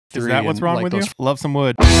Is that what's wrong with you? Love some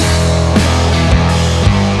wood.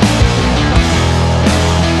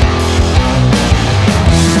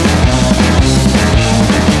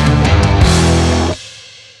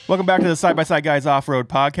 Welcome back to the Side by Side Guys Off-Road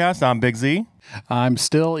Podcast. I'm Big Z. I'm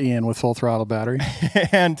still Ian with Full Throttle Battery.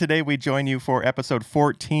 And today we join you for episode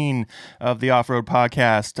 14 of the Off-Road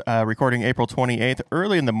Podcast, recording April 28th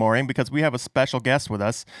early in the morning because we have a special guest with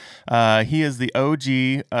us. He is the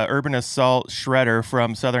OG urban assault shredder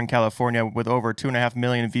from Southern California with over 2.5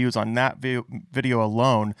 million views on that video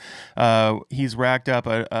alone. He's racked up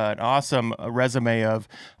an awesome resume of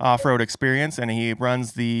off-road experience, and he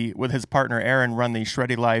runs with his partner Aaron, run the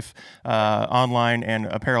Shreddy Lyfe online and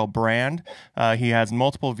apparel brand. He has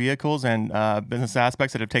multiple vehicles and business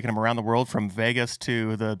aspects that have taken him around the world, from Vegas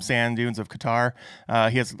to the sand dunes of Qatar.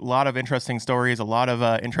 He has a lot of interesting stories, a lot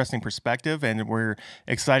of interesting perspective, and we're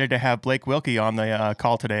excited to have Blake Wilkey on the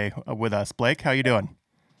call today with us. Blake, how you doing?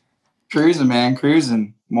 Cruising, man.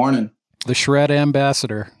 Cruising. Morning. The Shred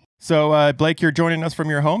Ambassador. So, Blake, you're joining us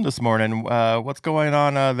from your home this morning. What's going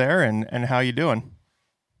on there, and how you doing?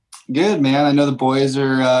 Good, man. I know the boys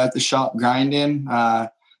are at the shop grinding.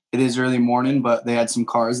 It is early morning, but they had some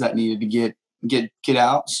cars that needed to get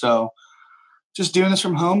out. So just doing this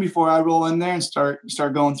from home before I roll in there and start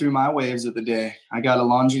going through my waves of the day. I got a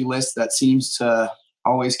laundry list that seems to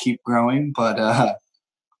always keep growing, but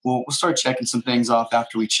we'll start checking some things off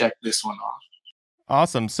after we check this one off.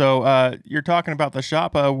 Awesome. So you're talking about the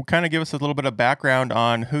shop. Kind of give us a little bit of background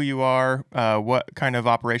on who you are, what kind of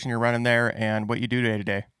operation you're running there, and what you do day to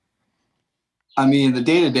day. I mean, the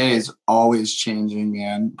day-to-day is always changing,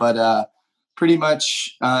 man. But pretty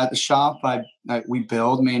much at the shop, we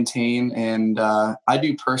build, maintain, and I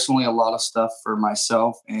do personally a lot of stuff for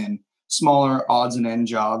myself and smaller odds and end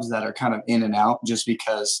jobs that are kind of in and out, just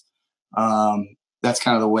because that's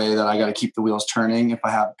kind of the way that I got to keep the wheels turning. If I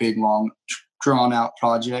have big, long, drawn-out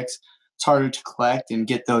projects, it's harder to collect and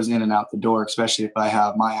get those in and out the door, especially if I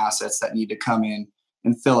have my assets that need to come in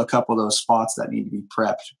and fill a couple of those spots that need to be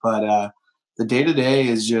prepped. But the day-to-day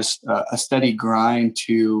is just a steady grind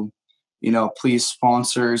to, please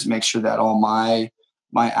sponsors, make sure that all my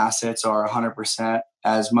assets are 100%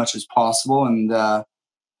 as much as possible. And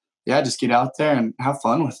just get out there and have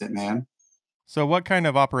fun with it, man. So what kind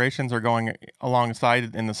of operations are going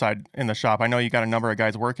alongside in the shop? I know you got a number of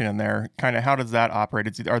guys working in there. Kind of how does that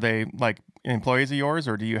operate? Are they like employees of yours,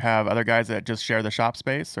 or do you have other guys that just share the shop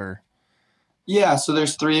space, or? Yeah, so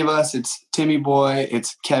there's three of us. It's Timmy Boy,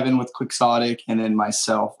 it's Kevin with Quixotic, and then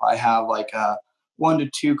myself. I have like a 1 to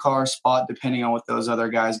 2 car spot, depending on what those other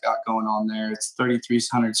guys got going on there. It's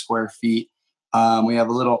 3,300 square feet. We have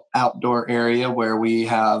a little outdoor area where we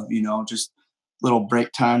have, just little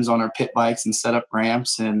break times on our pit bikes and set up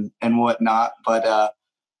ramps and whatnot. But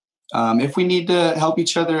if we need to help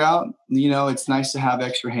each other out, it's nice to have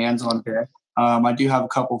extra hands on deck. I do have a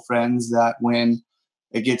couple friends that when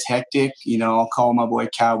it gets hectic, I'll call my boy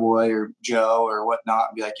Cowboy or Joe or whatnot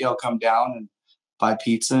and be like, yo, come down and buy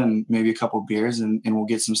pizza and maybe a couple beers and we'll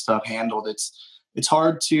get some stuff handled. It's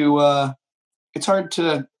hard to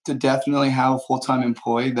definitely have a full-time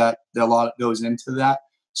employee that a lot goes into that.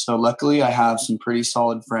 So luckily I have some pretty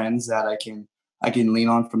solid friends that I can lean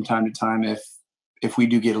on from time to time if we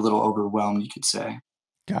do get a little overwhelmed, you could say.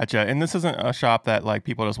 Gotcha. And this isn't a shop that like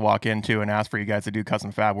people just walk into and ask for you guys to do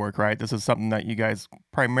custom fab work, right? This is something that you guys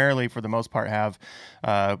primarily, for the most part, have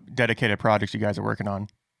dedicated projects you guys are working on.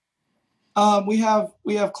 We have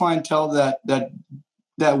clientele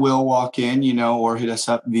that will walk in, or hit us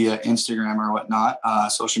up via Instagram or whatnot.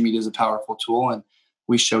 Social media is a powerful tool, and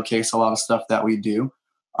we showcase a lot of stuff that we do.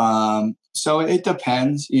 So it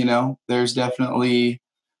depends, There's definitely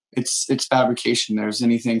it's fabrication. There's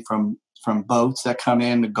anything from boats that come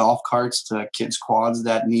in to golf carts to kids quads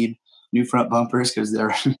that need new front bumpers because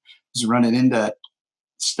they're just running into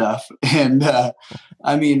stuff. And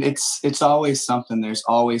I mean, it's always something. There's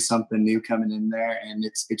always something new coming in there, and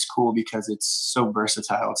it's cool because it's so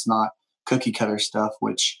versatile. It's not cookie cutter stuff,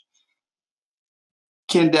 which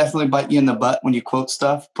can definitely bite you in the butt when you quote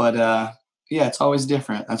stuff. But yeah, it's always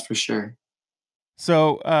different. That's for sure.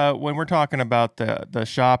 So when we're talking about the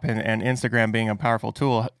shop and Instagram being a powerful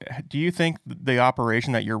tool, do you think the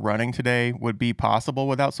operation that you're running today would be possible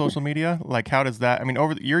without social media? Like, how does that? I mean,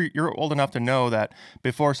 you're old enough to know that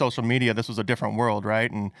before social media, this was a different world,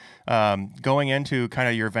 right? And going into kind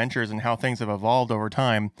of your ventures and how things have evolved over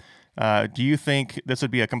time, do you think this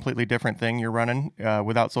would be a completely different thing you're running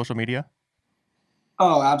without social media?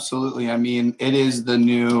 Oh, absolutely. I mean, it is the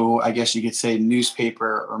new, I guess you could say,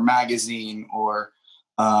 newspaper or magazine or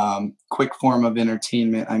quick form of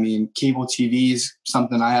entertainment. I mean, cable TV is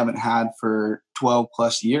something I haven't had for 12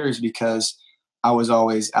 plus years because I was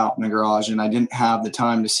always out in the garage and I didn't have the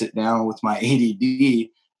time to sit down with my ADD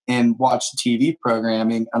and watch the TV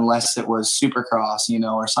programming unless it was Supercross,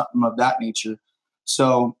 or something of that nature.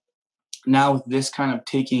 So now with this kind of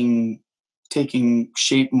taking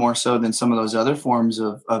shape more so than some of those other forms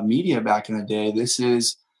of media back in the day, this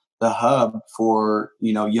is the hub for,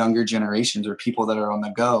 younger generations or people that are on the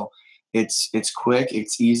go. It's quick,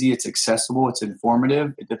 it's easy, it's accessible, it's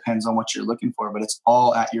informative. It depends on what you're looking for, but it's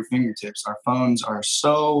all at your fingertips. Our phones are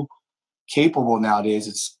so capable nowadays.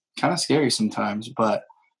 It's kind of scary sometimes, but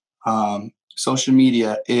social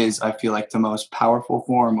media is, I feel like, the most powerful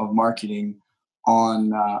form of marketing on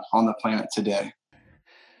the planet today.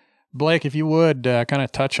 Blake, if you would kind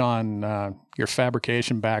of touch on your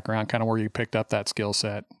fabrication background, kind of where you picked up that skill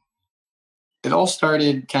set. It all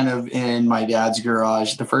started kind of in my dad's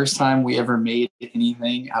garage. The first time we ever made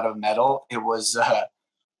anything out of metal, it was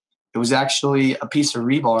actually a piece of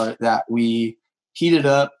rebar that we heated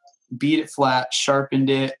up, beat it flat,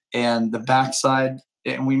 sharpened it, and the backside,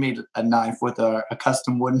 and we made a knife with a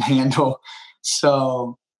custom wooden handle.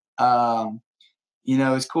 So,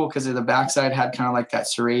 it's cool because the backside had kind of like that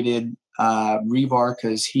serrated rebar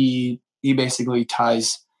because he basically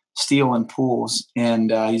ties steel in pools,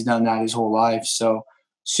 and he's done that his whole life. So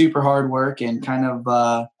super hard work and kind of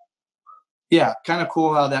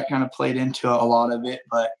cool how that kind of played into a lot of it.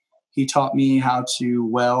 But he taught me how to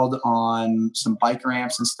weld on some bike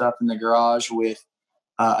ramps and stuff in the garage with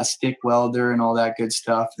a stick welder and all that good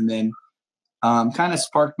stuff. And then kind of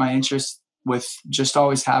sparked my interest with just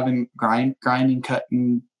always having grinding,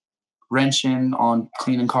 cutting, wrenching on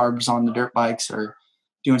cleaning carbs on the dirt bikes or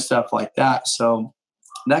doing stuff like that. So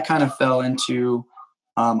that kind of fell into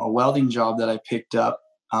a welding job that I picked up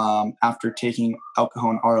after taking El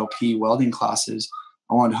Cajon ROP welding classes.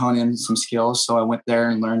 I wanted to hone in some skills, so I went there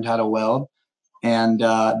and learned how to weld. And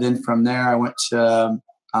then from there, I went to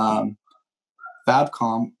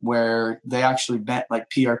Fabcom, where they actually bent like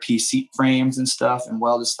PRP seat frames and stuff and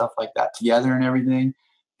welded stuff like that together and everything.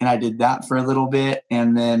 And I did that for a little bit.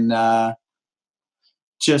 And then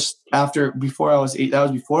before I was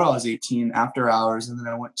 18, after hours. And then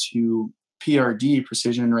I went to PRD,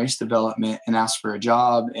 Precision Race Development, and asked for a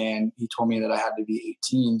job. And he told me that I had to be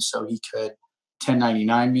 18 so he could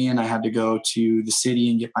 1099 me, and I had to go to the city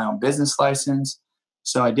and get my own business license.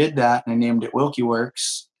 So I did that, and I named it Wilkey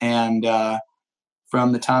Works. And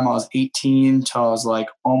from the time I was 18 till I was like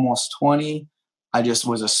almost 20, I just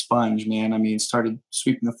was a sponge, man. I mean, started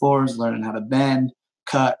sweeping the floors, learning how to bend,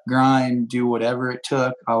 cut, grind, do whatever it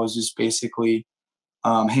took. I was just basically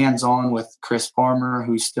hands-on with Chris Farmer,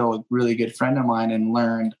 who's still a really good friend of mine, and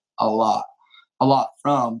learned a lot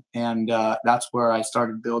from. And that's where I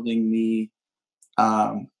started building the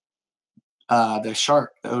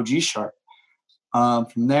Shark, the OG Shark.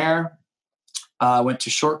 From there, I went to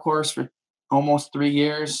short course for almost 3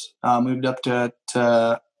 years, moved up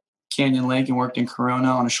to Canyon Lake and worked in Corona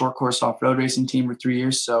on a short course off-road racing team for 3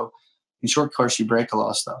 years. So in short course, you break a lot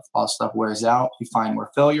of stuff. A lot of stuff wears out. You find where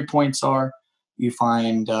failure points are. You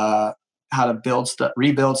find how to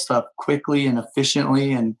rebuild stuff quickly and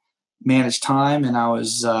efficiently and manage time. And I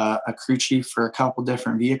was a crew chief for a couple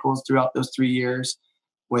different vehicles throughout those 3 years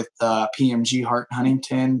with PMG Hart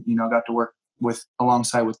Huntington. Got to work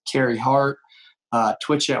alongside with Kerry Hart,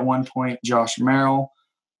 Twitch at one point, Josh Merrill,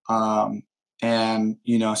 and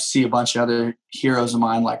see a bunch of other heroes of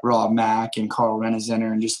mine like Rob Mack and Carl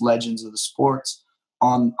Renezenter, and just legends of the sports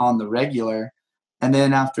on the regular. And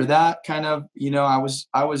then after that, kind of, I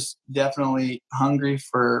was definitely hungry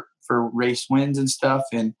for race wins and stuff,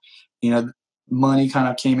 and money kind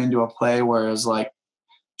of came into a play where it was like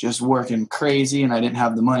just working crazy, and I didn't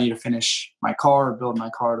have the money to finish my car or build my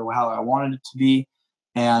car to how I wanted it to be.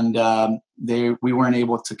 And we weren't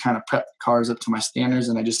able to kind of prep the cars up to my standards,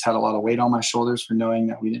 and I just had a lot of weight on my shoulders for knowing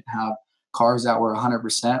that we didn't have cars that were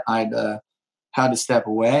 100%. I'd had to step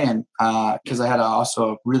away, and because I had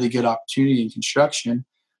also a really good opportunity in construction.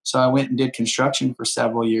 So I went and did construction for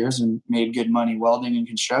several years and made good money welding and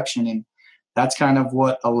construction, and that's kind of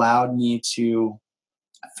what allowed me to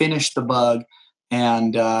finish the bug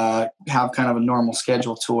and have kind of a normal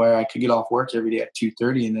schedule to where I could get off work every day at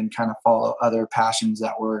 2:30 and then kind of follow other passions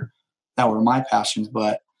that were my passions.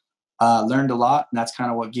 But learned a lot, and that's kind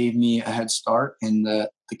of what gave me a head start in the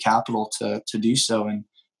capital to do so and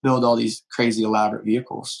build all these crazy elaborate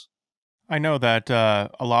vehicles. I know that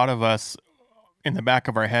a lot of us in the back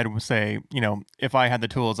of our head would say, if I had the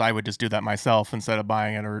tools, I would just do that myself instead of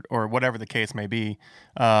buying it, or whatever the case may be.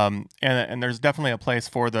 And there's definitely a place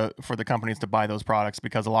for the companies to buy those products,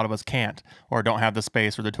 because a lot of us can't or don't have the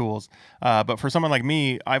space or the tools. But for someone like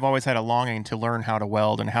me, I've always had a longing to learn how to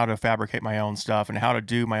weld and how to fabricate my own stuff and how to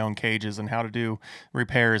do my own cages and how to do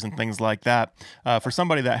repairs and things like that. For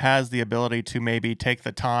somebody that has the ability to maybe take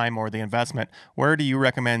the time or the investment, where do you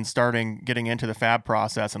recommend starting getting into the fab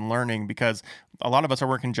process and learning? Because a lot of us are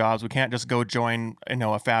working jobs. We can't just go join,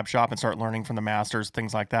 a fab shop and start learning from the masters,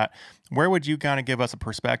 things like that. Where would you kind of give us a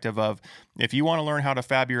perspective of, if you want to learn how to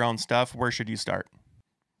fab your own stuff, where should you start?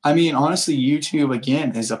 I mean, honestly, YouTube,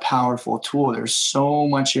 again, is a powerful tool. There's so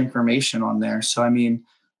much information on there. So, I mean,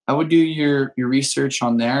 I would do your research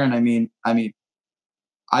on there. And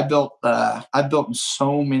I built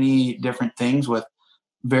so many different things with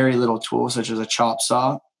very little tools, such as a chop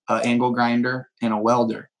saw, angle grinder, and a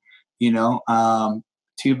welder.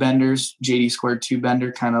 Tube benders, JD squared tube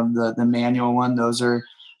bender, kind of the manual one. Those are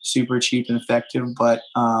super cheap and effective. But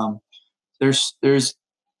there's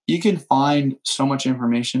you can find so much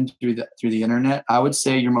information through the internet. I would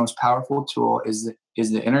say your most powerful tool is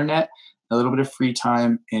the internet, a little bit of free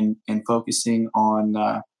time, and focusing on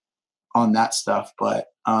that stuff. But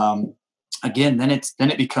again, then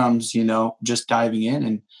it becomes, just diving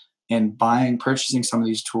in and purchasing some of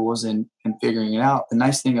these tools and figuring it out. The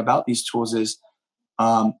nice thing about these tools is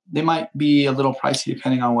they might be a little pricey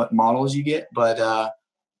depending on what models you get, but at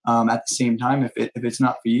the same time, if it's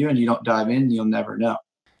not for you and you don't dive in, you'll never know.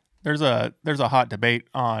 There's a hot debate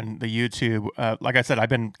on the YouTube. Like I said, I've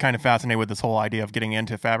been kind of fascinated with this whole idea of getting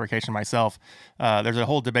into fabrication myself. There's a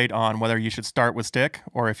whole debate on whether you should start with stick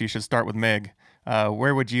or if you should start with MIG.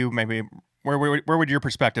 Where would your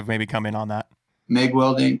perspective maybe come in on that? MIG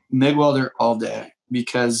welder all day,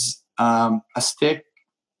 because a stick,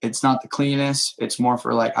 it's not the cleanest. It's more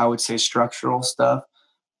for, like, I would say, structural stuff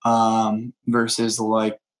versus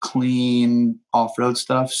like clean off-road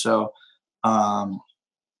stuff. So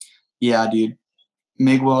yeah, dude,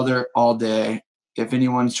 MIG welder all day. If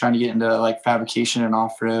anyone's trying to get into like fabrication and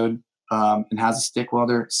off-road and has a stick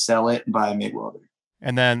welder, sell it and buy a MIG welder.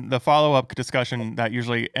 And then the follow-up discussion that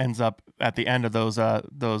usually ends up at the end of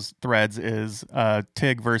those threads is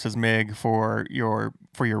TIG versus MIG for your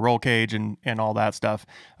roll cage and all that stuff.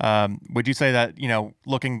 Would you say that,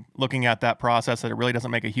 looking at that process, that it really doesn't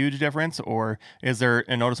make a huge difference, or is there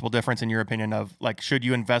a noticeable difference in your opinion of, like, should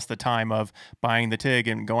you invest the time of buying the TIG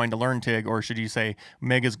and going to learn TIG, or should you say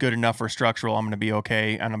MIG is good enough for structural, I'm going to be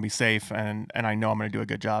okay, I'm going to be safe, and I know I'm going to do a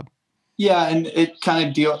good job? Yeah, and it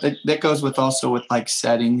kind of that goes with also with like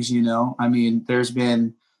settings, I mean, there's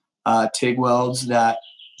been TIG welds that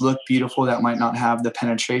look beautiful that might not have the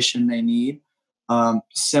penetration they need.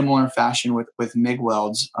 Similar fashion with MIG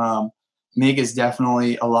welds. MIG is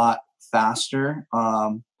definitely a lot faster,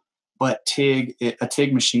 but a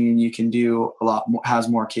TIG machine, you can do a lot more, has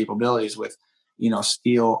more capabilities with,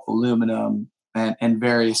 steel, aluminum, and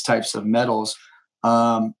various types of metals.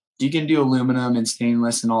 You can do aluminum and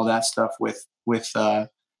stainless and all that stuff with a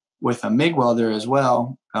MIG welder as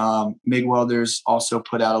well. MIG welders also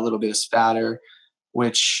put out a little bit of spatter,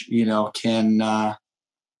 which can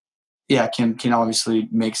obviously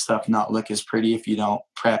make stuff not look as pretty if you don't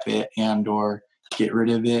prep it and or get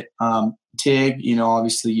rid of it. TIG,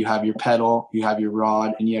 obviously you have your pedal, you have your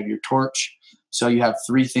rod, and you have your torch. So you have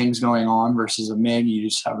three things going on versus a MIG, you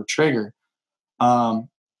just have a trigger.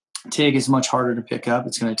 TIG is much harder to pick up.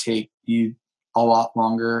 It's going to take you a lot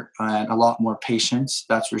longer and a lot more patience,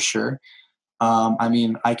 that's for sure. I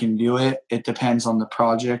mean, I can do it. It depends on the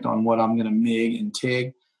project, on what I'm going to MIG and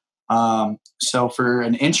TIG. So for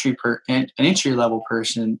an entry level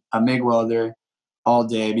person, a MIG welder all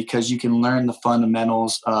day, because you can learn the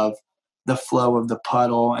fundamentals of the flow of the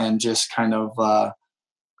puddle and just kind of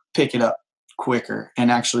pick it up quicker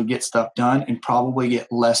and actually get stuff done, and probably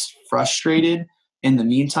get less frustrated in the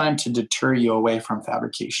meantime to deter you away from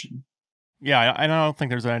fabrication. Yeah, I don't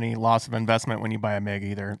think there's any loss of investment when you buy a MIG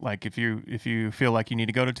either. Like, if you feel like you need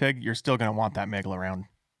to go to TIG, you're still going to want that MIG around.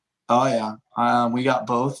 Oh yeah, we got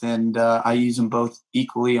both, and I use them both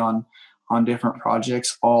equally on different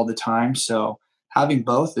projects all the time. So having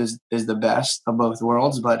both is the best of both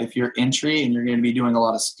worlds. But if you're entry and you're going to be doing a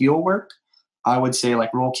lot of steel work, I would say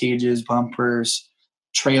like roll cages, bumpers,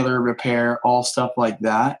 trailer repair, all stuff like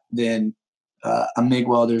that, then a MIG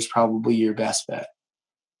welder is probably your best bet.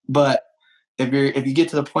 But if you get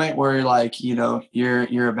to the point where, like, you're a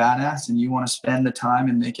badass and you want to spend the time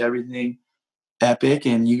and make everything epic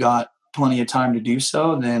and you got plenty of time to do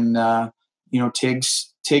so, then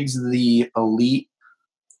TIG's the elite,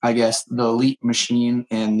 I guess, the elite machine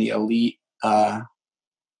and the elite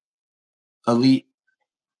elite.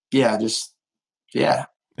 Yeah, just yeah.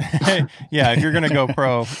 Yeah, if you're going to go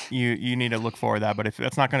pro, you need to look for that. But if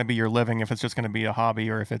that's not going to be your living, if it's just going to be a hobby,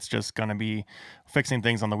 or if it's just going to be fixing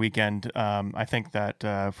things on the weekend, I think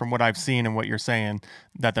that from what I've seen and what you're saying,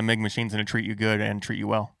 that the MIG machine's going to treat you good and treat you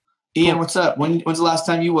well. Ian, what's up? When's the last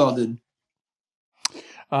time you welded?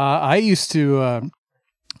 I used to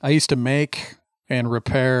make and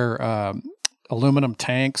repair aluminum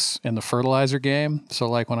tanks in the fertilizer game. So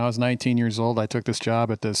like when I was 19 years old, I took this job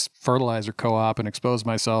at this fertilizer co-op and exposed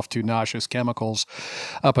myself to noxious chemicals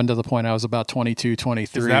up until the point I was about 22,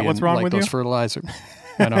 23. Is that what's wrong with those you? Fertilizer,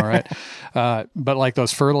 I know, right? But like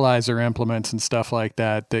those fertilizer implements and stuff like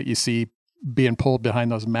that you see being pulled behind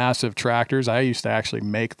those massive tractors, I used to actually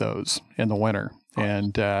make those in the winter.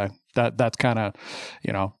 And that's kind of,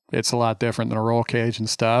 it's a lot different than a roll cage and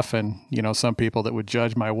stuff. And, some people that would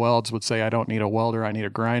judge my welds would say I don't need a welder, I need a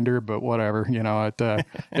grinder, but whatever,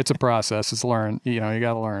 it's a process. It's learn, you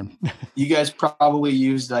got to learn. You guys probably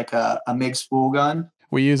used like a MIG spool gun.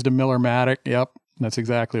 We used a Miller-Matic. Yep. That's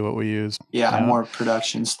exactly what we used. Yeah, more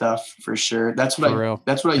production stuff for sure. That's what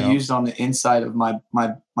I used on the inside of my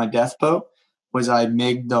death boat was I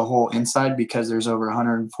MIG'd the whole inside because there's over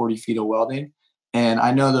 140 feet of welding. And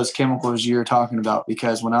I know those chemicals you're talking about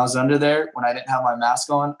because when I was under there, when I didn't have my mask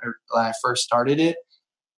on or when I first started it,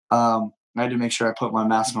 I had to make sure I put my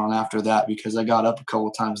mask on after that because I got up a couple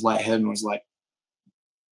of times lightheaded and was like,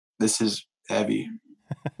 this is heavy.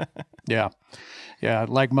 Yeah. Yeah.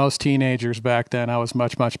 Like most teenagers back then, I was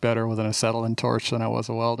much, much better with an acetylene torch than I was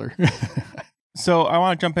a welder. So I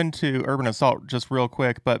want to jump into urban assault just real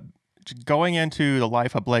quick, but going into the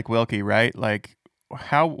life of Blake Wilkey, right? Like,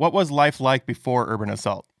 what was life like before urban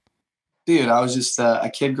assault? Dude, I was just a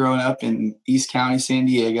kid growing up in East County, San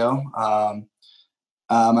Diego.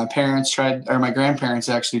 My grandparents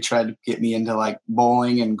actually tried to get me into like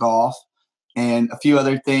bowling and golf and a few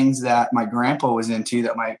other things that my grandpa was into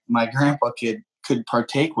that my grandpa could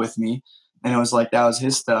partake with me. And it was like, that was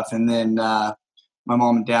his stuff. And then my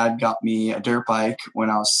mom and dad got me a dirt bike when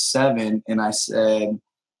I was 7. And I said,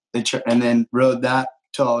 and then rode that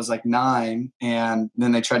till I was like 9, and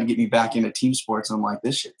then they tried to get me back into team sports. And I'm like,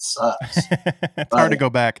 this shit sucks. It's hard to go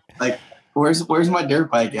back. Like, where's my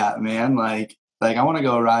dirt bike at, man? Like I want to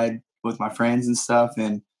go ride with my friends and stuff.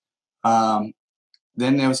 And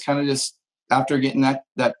then it was kind of just after getting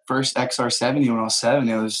that first XR70 when I was 7,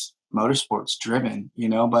 it was motorsports driven,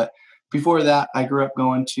 But before that, I grew up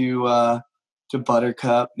going to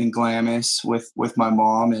Buttercup and Glamis with my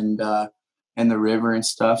mom and the river and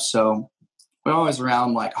stuff. So we're always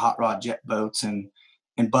around like hot rod jet boats and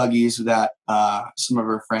buggies that some of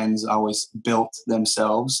our friends always built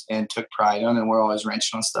themselves and took pride on, and we're always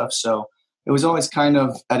wrenching on stuff. So it was always kind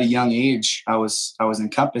of at a young age, I was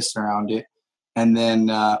encompassed around it. And then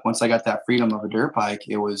once I got that freedom of a dirt bike,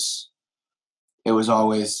 it was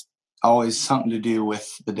always something to do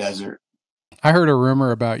with the desert. I heard a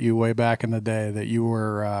rumor about you way back in the day that you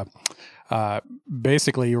were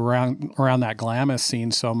basically around that Glamis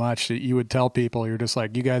scene so much that you would tell people, you're just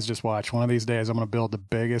like, you guys just watch. One of these days I'm going to build the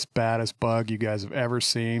biggest, baddest bug you guys have ever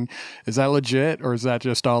seen. Is that legit or is that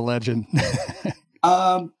just all legend?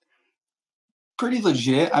 Pretty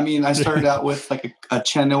legit. I mean, I started out with like a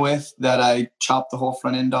Chenoweth that I chopped the whole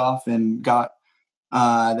front end off and got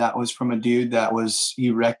that was from a dude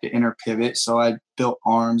he wrecked the inner pivot. So I built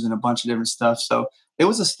arms and a bunch of different stuff. So it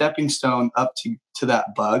was a stepping stone up to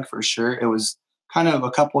that bug for sure. It was kind of a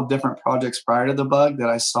couple of different projects prior to the bug that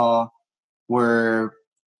I saw were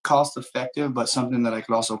cost effective, but something that I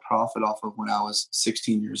could also profit off of when I was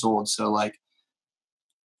 16 years old. So like,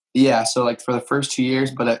 yeah, so like for the first 2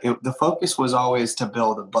 years, but the focus was always to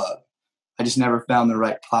build a bug. I just never found the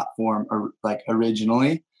right platform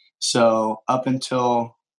originally. So up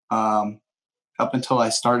until I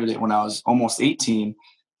started it when I was almost 18,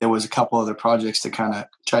 there was a couple other projects to kind of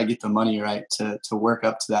try to get the money right to work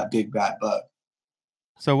up to that big bad bug.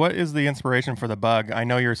 So what is the inspiration for the bug? I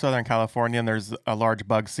know you're Southern California and there's a large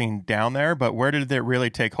bug scene down there, but where did it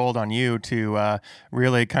really take hold on you to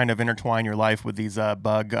really kind of intertwine your life with these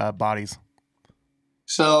bug bodies?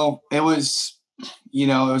 So it was, it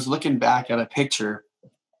was looking back at a picture,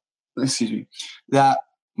 that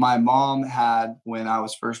my mom had when I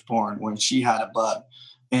was first born, when she had a bug.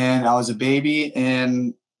 And I was a baby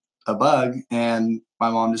in a bug, and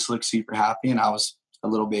my mom just looked super happy, and I was a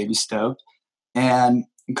little baby stoked. And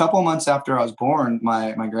a couple of months after I was born,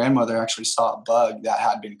 my grandmother actually saw a bug that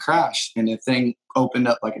had been crashed, and the thing opened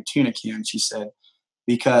up like a tuna can, she said,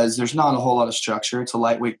 because there's not a whole lot of structure. It's a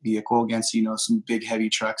lightweight vehicle against, some big heavy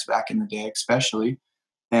trucks back in the day, especially.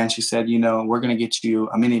 And she said, we're going to get you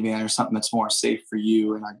a minivan or something that's more safe for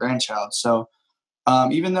you and our grandchild. So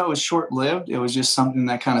even though it was short lived, it was just something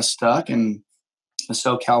that kind of stuck, and the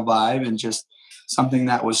SoCal vibe, and just something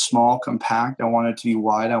that was small, compact. I wanted it to be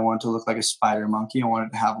wide. I wanted it to look like a spider monkey. I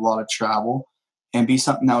wanted to have a lot of travel and be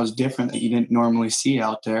something that was different that you didn't normally see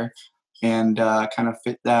out there, and kind of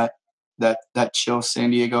fit that chill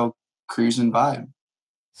San Diego cruising vibe.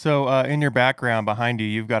 So in your background behind you,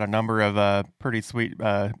 you've got a number of pretty sweet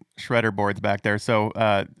shredder boards back there. So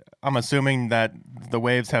I'm assuming that the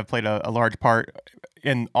waves have played a large part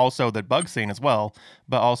in also the bug scene as well,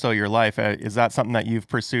 but also your life. Is that something that you've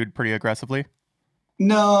pursued pretty aggressively?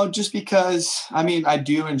 No, just because, I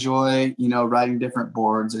do enjoy, riding different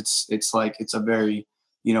boards. It's like, it's a very,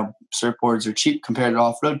 surfboards are cheap compared to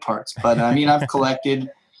off-road parts. But I've collected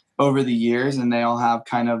over the years, and they all have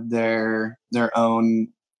kind of their own,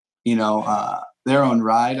 their own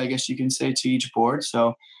ride, I guess you can say, to each board.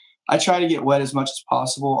 So I try to get wet as much as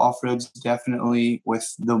possible. Off-road's definitely,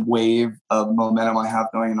 with the wave of momentum I have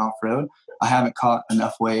going in off-road, I haven't caught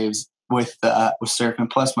enough waves with surfing.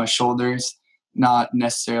 Plus my shoulders, not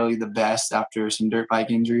necessarily the best after some dirt bike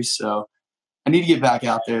injuries. So I need to get back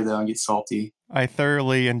out there though and get salty. I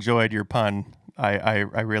thoroughly enjoyed your pun. I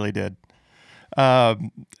really did. So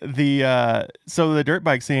the dirt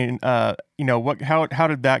bike scene, how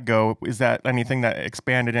did that go? Is that anything that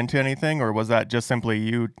expanded into anything, or was that just simply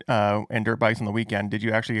you and dirt bikes on the weekend? Did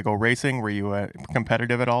you actually go racing? Were you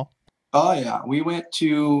competitive at all? Oh yeah, we went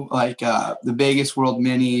to like the Vegas World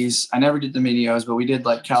Minis. I never did the Minios, but we did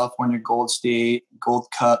like California Gold State, Gold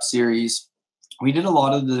Cup Series. We did a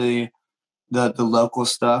lot of the local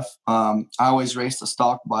stuff. I always raced a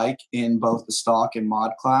stock bike in both the stock and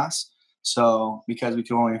mod class. So because we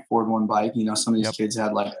could only afford one bike, some of these kids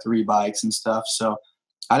had like 3 bikes and stuff. So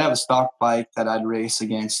I'd have a stock bike that I'd race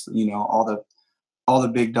against, all the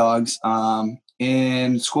big dogs.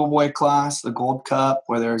 In schoolboy class, the Gold Cup,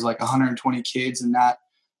 where there's like 120 kids in that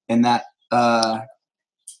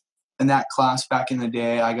class back in the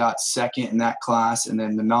day, I got second in that class. And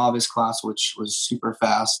then the novice class, which was super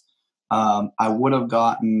fast, I would have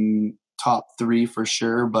gotten top 3 for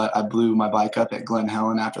sure, but I blew my bike up at Glen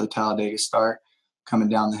Helen after the Talladega start. Coming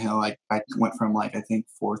down the hill, I went from I think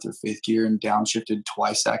 4th or 5th gear and downshifted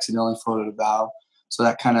twice, accidentally floated a valve. So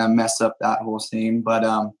that kind of messed up that whole scene.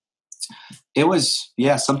 But it was,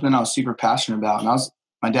 something I was super passionate about. And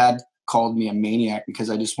my dad called me a maniac because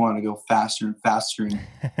I just wanted to go faster and faster, and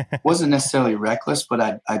wasn't necessarily reckless, but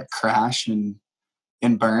I'd crash and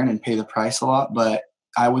burn and pay the price a lot. But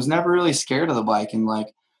I was never really scared of the bike. And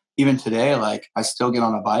even today, I still get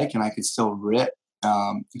on a bike and I could still rip.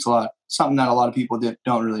 It's something that a lot of people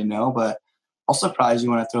don't really know, but I'll surprise you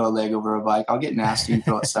when I throw a leg over a bike. I'll get nasty and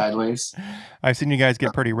throw it sideways. I've seen you guys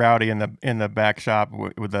get pretty rowdy in the back shop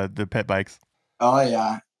with the pit bikes. Oh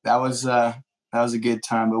yeah, that was a good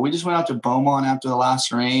time. But we just went out to Beaumont after the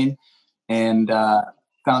last rain, and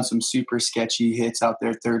found some super sketchy hits out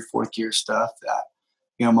there, 3rd, 4th gear stuff that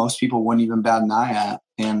most people wouldn't even bat an eye at.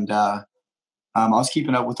 And I was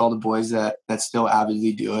keeping up with all the boys that still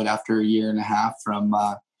avidly do it after a year and a half from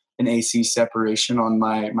an AC separation on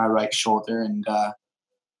my right shoulder. And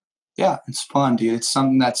it's fun, dude. It's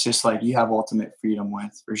something that's just you have ultimate freedom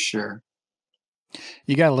with, for sure.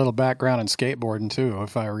 You got a little background in skateboarding too,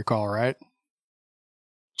 if I recall right.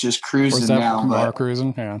 Just cruising now, but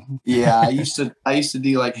cruising, yeah. Yeah, I used to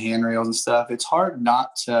do like handrails and stuff. It's hard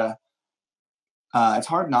not to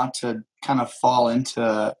kind of fall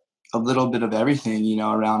into a little bit of everything,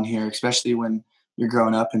 around here, especially when you're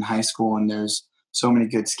growing up in high school and there's so many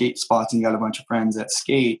good skate spots and you got a bunch of friends that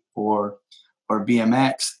skate or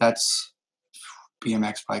BMX. That's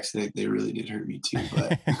BMX bikes. They really did hurt me too,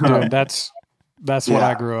 but dude, that's what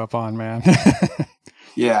I grew up on, man.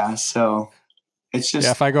 Yeah. So it's just,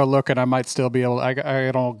 if I go looking, I might still be able I got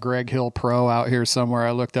an old Greg Hill Pro out here somewhere.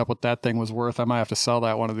 I looked up what that thing was worth. I might have to sell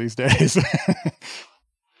that one of these days.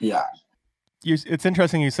 Yeah. It's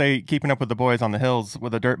interesting you say keeping up with the boys on the hills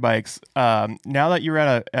with the dirt bikes. Now that you're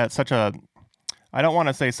at such a, I don't want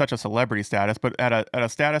to say such a celebrity status, but at a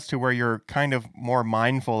status to where you're kind of more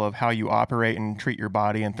mindful of how you operate and treat your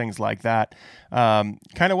body and things like that. Kind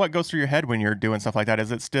of what goes through your head when you're doing stuff like that?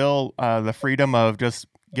 Is it still the freedom of just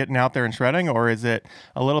getting out there and shredding, or is it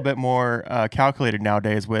a little bit more calculated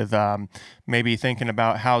nowadays with maybe thinking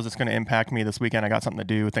about how is this going to impact me this weekend? I got something to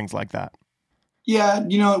do, things like that. Yeah,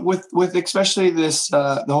 with especially this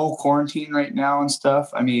the whole quarantine right now and stuff.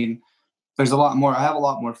 I mean, there's a lot more. I have a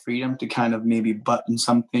lot more freedom to kind of maybe button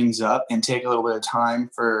some things up and take a little bit of time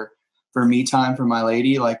for for me time for my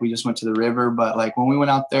lady. Like we just went to the river, but like when we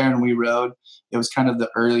went out there and we rode, it was kind of the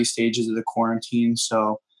early stages of the quarantine.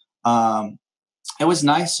 So it was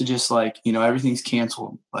nice to just like, you know, everything's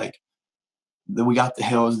canceled. Like we got the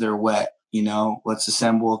hills, they're wet, you know, let's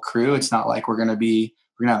assemble a crew. It's not like we're going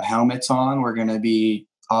to have helmets on. We're going to be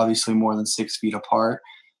obviously more than 6 feet apart.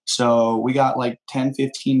 So we got like 10,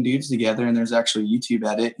 15 dudes together, and there's actually a YouTube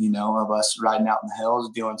edit, you know, of us riding out in the hills,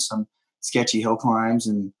 doing some sketchy hill climbs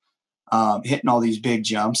and hitting all these big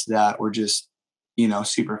jumps that were just, you know,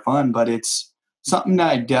 super fun. But it's something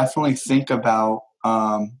that I definitely think about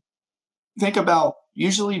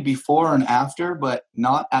usually before and after, but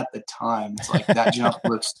not at the time. It's like that jump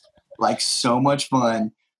looks like so much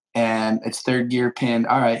fun, and it's third gear pinned.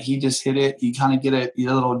 All right, he just hit it. You kind of get a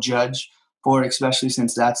little judge for it, especially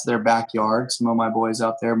since that's their backyard. Some of my boys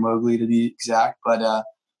out there, Mowgli to be exact, but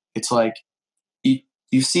it's like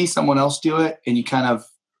you see someone else do it, and you kind of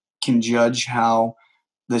can judge how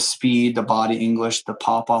the speed, the body English, the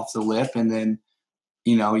pop off the lip, and then,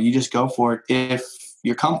 you know, you just go for it if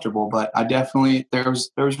you're comfortable. But I definitely, there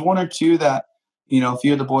was one or two that, you know, a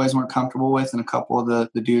few of the boys weren't comfortable with, and a couple of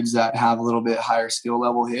the dudes that have a little bit higher skill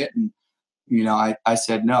level hit. And, you know, I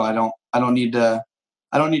said, no, I don't need to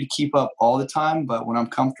keep up all the time, but when I'm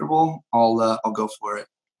comfortable, I'll go for it.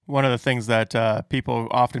 One of the things that people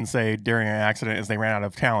often say during an accident is they ran out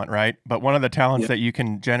of talent, right? But one of the talents that you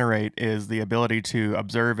can generate is the ability to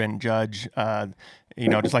observe and judge, you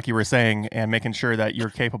know, just like you were saying, and making sure that you're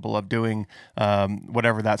capable of doing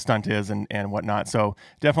whatever that stunt is and whatnot. So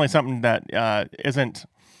definitely something that isn't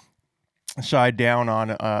shied down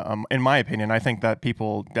on, in my opinion. I think that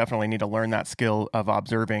people definitely need to learn that skill of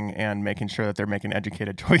observing and making sure that they're making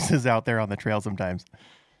educated choices out there on the trail sometimes.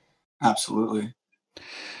 Absolutely.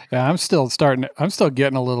 Yeah, I'm still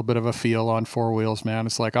getting a little bit of a feel on four wheels, man.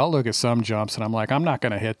 It's like, I'll look at some jumps and I'm like, I'm not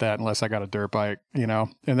going to hit that unless I got a dirt bike, you know?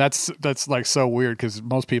 And that's like so weird, because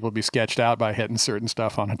most people be sketched out by hitting certain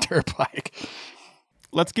stuff on a dirt bike.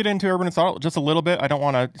 Let's get into urban assault just a little bit. I don't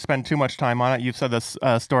want to spend too much time on it. You've said this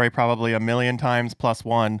story probably a million times plus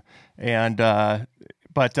one, and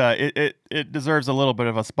but it deserves a little bit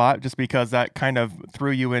of a spot just because that kind of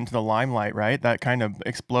threw you into the limelight, right? That kind of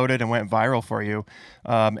exploded and went viral for you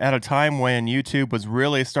at a time when YouTube was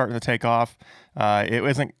really starting to take off. It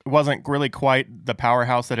wasn't really quite the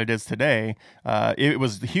powerhouse that it is today. It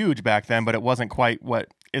was huge back then, but it wasn't quite what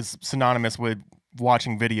is synonymous with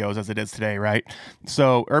watching videos as it is today, right?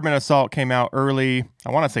 So Urban Assault came out early,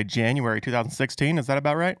 I want to say January 2016. Is that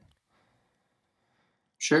about right?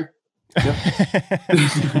 Sure. Yep.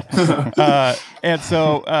 And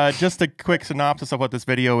so just a quick synopsis of what this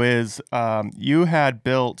video is. You had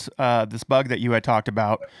built this bug that you had talked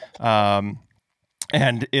about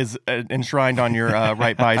and is enshrined on your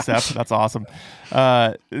right bicep. That's awesome.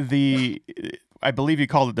 I believe you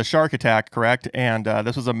called it the Shark Attack, correct? And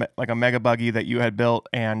this was like a mega buggy that you had built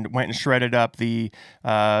and went and shredded up the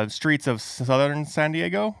streets of southern San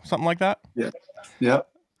Diego, something like that? Yeah. Yep.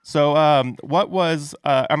 So what was,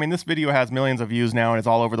 I mean, this video has millions of views now and it's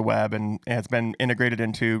all over the web and it's been integrated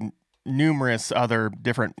into numerous other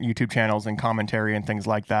different YouTube channels and commentary and things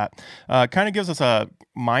like that. Kind of gives us a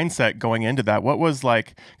mindset going into that. What was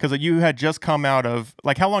like, because you had just come out of,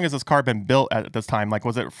 like, how long has this car been built at this time? Like,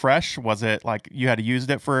 was it fresh? Was it like you had used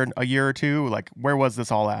it for a year or two? Like, where was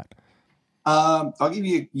this all at? I'll give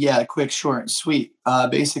you, a quick, short and sweet.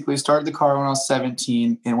 Basically started the car when I was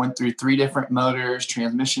 17 and went through 3 different motors,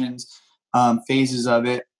 transmissions, phases of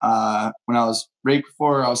it. When I was right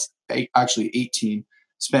before I was actually 18,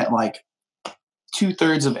 spent like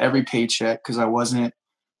 2/3 of every paycheck, because I wasn't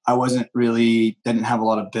really, didn't have a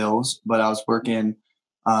lot of bills, but I was working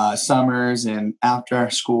summers and after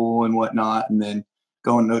school and whatnot, and then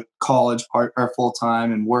going to college full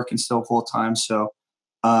time and working still full time. So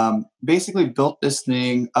basically built this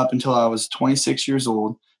thing up until I was 26 years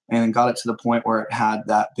old, and got it to the point where it had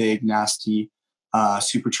that big, nasty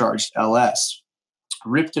supercharged LS.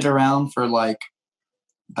 Ripped it around for like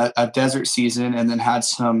a desert season, and then had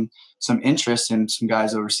some interest in some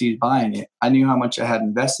guys overseas buying it. I knew how much I had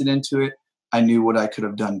invested into it. I knew what I could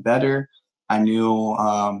have done better. I knew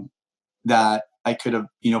that I could have,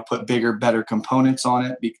 put bigger, better components on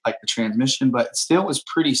it, like the transmission, but it still was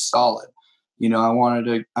pretty solid. I wanted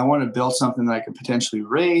to build something that I could potentially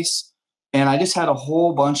race. And I just had a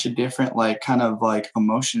whole bunch of different, kind of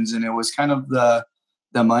emotions. And it was kind of the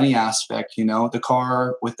money aspect. The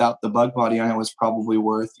car without the bug body on it was probably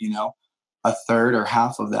worth, a third or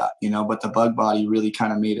half of that, but the bug body really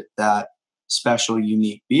kind of made it that special,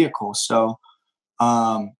 unique vehicle. So,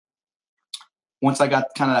 once I got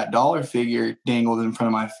kind of that dollar figure dangled in front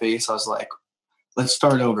of my face, I was like, let's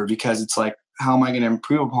start over, because it's like, how am I going to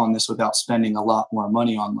improve upon this without spending a lot more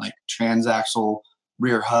money on like transaxle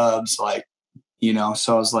rear hubs? Like,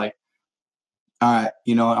 so I was like, all right,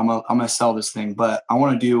 I'm gonna sell this thing, but I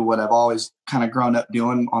want to do what I've always kind of grown up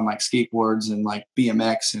doing on like skateboards and like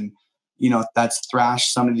BMX, and that's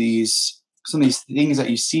thrash some of these things that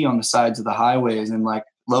you see on the sides of the highways, and like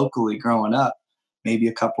locally growing up, maybe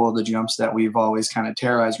a couple of the jumps that we've always kind of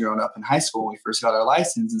terrorized growing up in high school when we first got our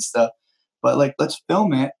license and stuff. But like, let's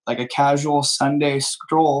film it like a casual Sunday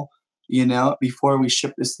stroll, before we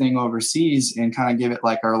ship this thing overseas, and kind of give it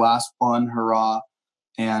like our last fun hurrah,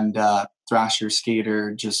 and thrasher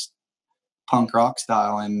skater, just punk rock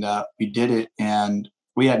style. And we did it, and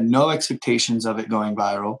we had no expectations of it going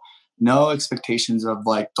viral, no expectations of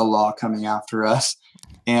like the law coming after us.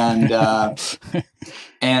 And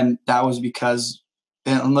and that was because,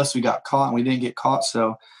 unless we got caught, and we didn't get caught,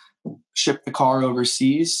 so shipped the car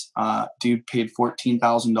overseas. Dude paid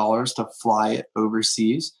 $14,000 to fly it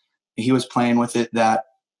overseas. He was playing with it that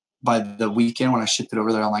by the weekend when I shipped it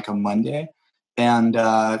over there on like a Monday. And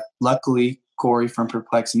luckily, Corey from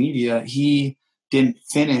Perplex Media, he didn't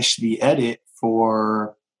finish the edit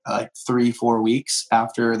for like 3-4 weeks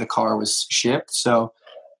after the car was shipped. So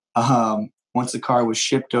once the car was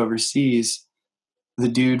shipped overseas, the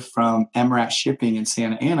dude from MRAT Shipping in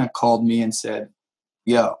Santa Ana called me and said,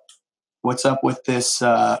 yo, what's up with this?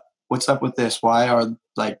 What's up with this? Why are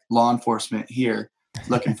like law enforcement here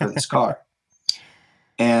looking for this car?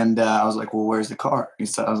 And I was like, well, where's the car? I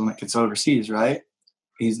was like, it's overseas, right?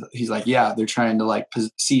 He's like, yeah, they're trying to like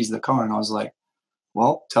seize the car. And I was like,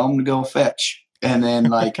 well, tell them to go fetch. And then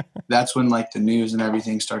like, that's when like the news and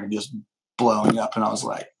everything started just blowing up. And I was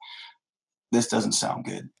like, this doesn't sound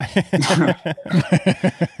good.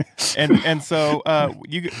 and so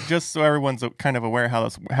you, just so everyone's kind of aware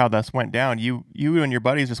how this went down, you and your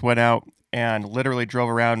buddies just went out and literally drove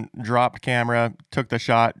around, dropped camera, took the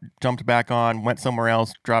shot, jumped back on, went somewhere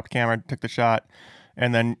else, dropped camera, took the shot,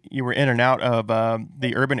 and then you were in and out of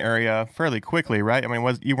the urban area fairly quickly, right? I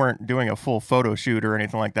mean, you weren't doing a full photo shoot or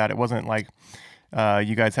anything like that. It wasn't like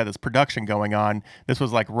you guys had this production going on. This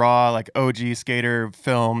was like raw, like OG skater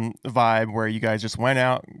film vibe, where you guys just went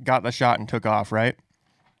out, got the shot, and took off, right?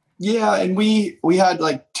 Yeah, and we had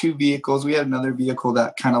like 2 vehicles. We had another vehicle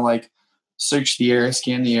that kind of like searched the area,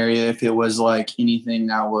 scanned the area if it was like anything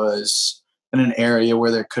that was in an area where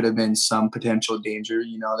there could have been some potential danger.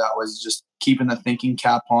 That was just keeping the thinking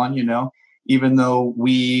cap on. Even though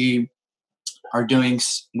we are doing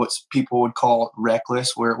what people would call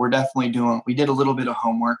reckless, we're definitely doing. We did a little bit of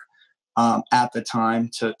homework at the time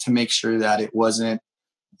to make sure that it wasn't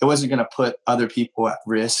going to put other people at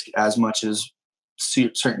risk as much as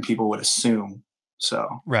certain people would assume. So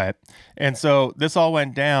right. And so this all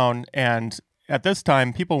went down, and at this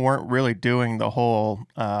time, people weren't really doing the whole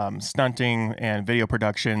stunting and video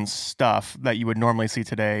production stuff that you would normally see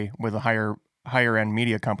today with a higher end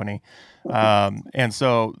media company. And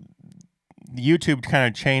so YouTube kind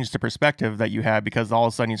of changed the perspective that you had, because all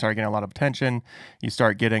of a sudden you start getting a lot of attention. You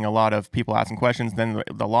start getting a lot of people asking questions. Then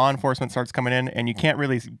the law enforcement starts coming in, and you can't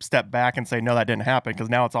really step back and say, no, that didn't happen, because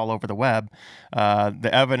now it's all over the web. The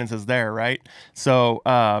evidence is there, right? So,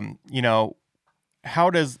 how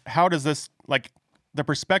does this, like, the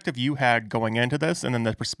perspective you had going into this, and then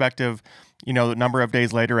the perspective, the number of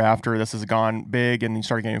days later after this has gone big and you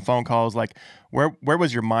started getting phone calls, like, where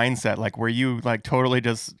was your mindset? Like, were you like totally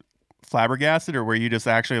just flabbergasted, or were you just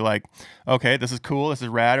actually like, okay, this is cool, this is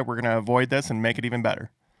rad, we're going to avoid this and make it even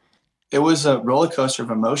better? It was a roller coaster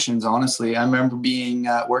of emotions, honestly. I remember being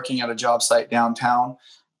working at a job site downtown,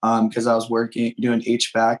 because I was doing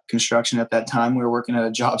HVAC construction at that time. We were working at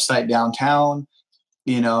a job site downtown.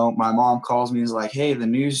 My mom calls me and is like, hey,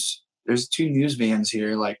 there's 2 news vans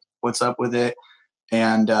here. Like, what's up with it?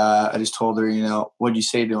 And I just told her, what'd you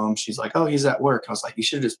say to him? She's like, oh, he's at work. I was like, you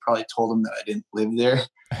should have just probably told him that I didn't live there.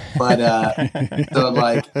 But so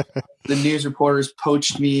like the news reporters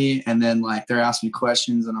poached me, and then like they're asking me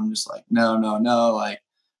questions, and I'm just like, no. Like,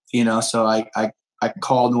 so I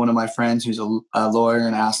called one of my friends who's a lawyer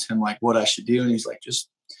and asked him like what I should do. And he's like, just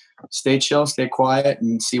stay chill, stay quiet,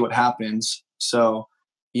 and see what happens. So,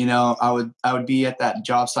 I would be at that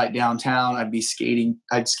job site downtown. I'd be skating.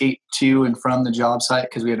 I'd skate to and from the job site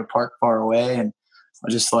because we had to park far away. And I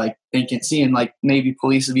was just like seeing like maybe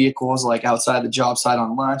police vehicles like outside the job site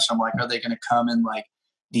on lunch. I'm like, are they going to come and like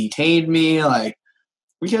detain me? Like,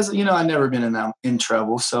 because, I've never been in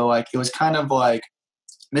trouble. So like, it was kind of like,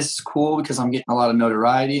 this is cool because I'm getting a lot of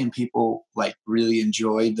notoriety, and people like really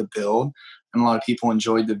enjoyed the build, and a lot of people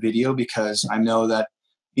enjoyed the video, because I know that,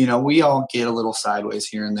 we all get a little sideways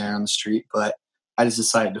here and there on the street, but I just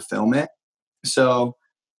decided to film it. So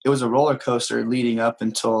it was a roller coaster leading up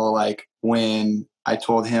until like when I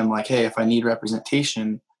told him like, hey, if I need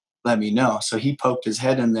representation, let me know. So he poked his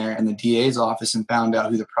head in there in the DA's office and found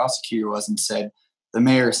out who the prosecutor was and said, the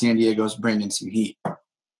mayor of San Diego is bringing some heat.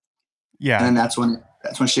 Yeah. And that's when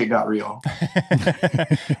shit got real.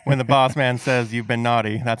 When the boss man says you've been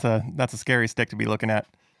naughty, that's a scary stick to be looking at.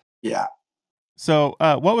 Yeah. So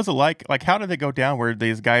what was it like? Like, how did it go down where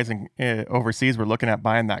these guys in overseas were looking at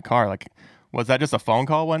buying that car? Like, was that just a phone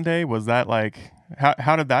call one day? Was that like,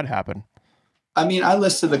 how did that happen? I mean, I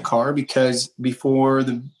listed the car because before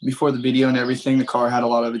the video and everything, the car had a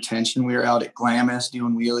lot of attention. We were out at Glamis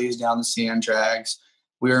doing wheelies down the sand drags.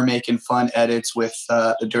 We were making fun edits with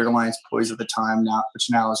the Dirt Alliance boys at the time, which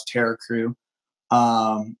now is Terror Crew.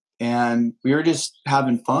 And we were just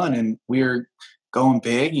having fun, and we were going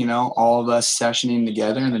big, you know, all of us sessioning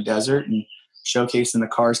together in the desert and showcasing the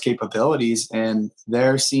car's capabilities. And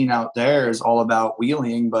their scene out there is all about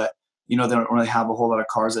wheeling, but, you know, they don't really have a whole lot of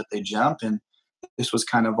cars that they jump. And this was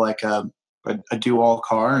kind of like a do-all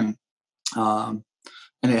car, and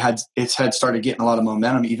it had started getting a lot of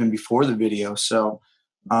momentum even before the video. So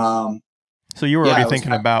you were already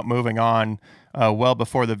thinking about moving on well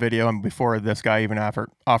before the video and before this guy even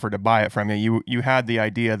offered to buy it from you. You had the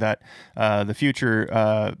idea that the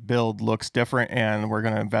future build looks different, and we're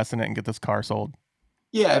going to invest in it and get this car sold.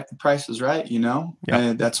 Yeah, if the price is right, you know.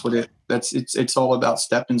 Yep. That's what it's all about,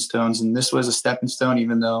 stepping stones. And this was a stepping stone,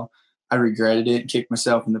 even though I regretted it and kicked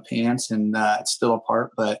myself in the pants, and it's still a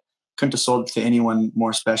part, but couldn't have sold it to anyone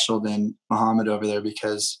more special than Muhammad over there,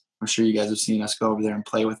 because I'm sure you guys have seen us go over there and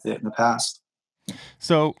play with it in the past.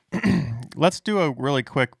 So let's do a really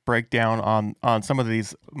quick breakdown on some of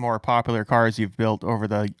these more popular cars you've built over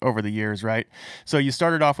the years, right? So you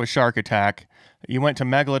started off with Shark Attack, you went to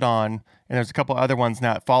Megalodon, and there's a couple other ones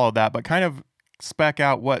that followed that, but kind of spec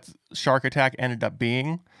out what Shark Attack ended up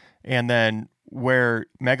being, and then where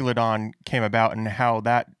Megalodon came about and how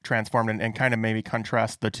that transformed, and kind of maybe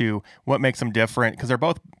contrast the two, what makes them different, because they're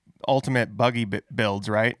both ultimate buggy builds,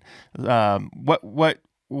 right?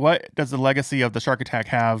 What does the legacy of the Shark Attack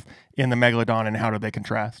have in the Megalodon, and how do they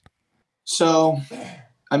contrast? So,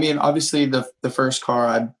 I mean, obviously the first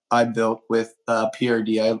car I built with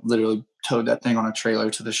PRD, I literally towed that thing on a trailer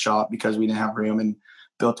to the shop because we didn't have room, and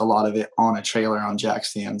built a lot of it on a trailer on jack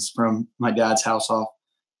stands from my dad's house off.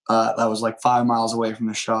 That was like 5 miles away from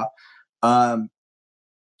the shop.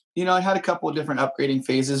 You know, I had a couple of different upgrading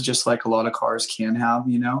phases, just like a lot of cars can have,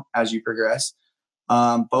 you know, as you progress.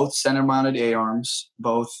 Both center mounted A-arms,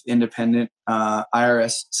 both independent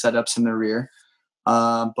IRS setups in the rear.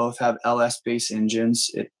 Both have LS base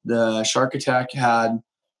engines. The Shark had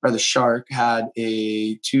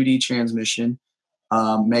a 2D transmission.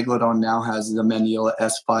 Megalodon now has the Mendiola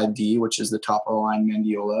S5D, which is the top of the line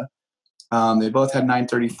Mendiola. They both had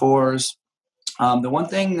 934s. The one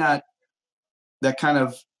thing that kind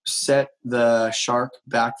of set the Shark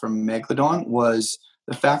back from Megalodon was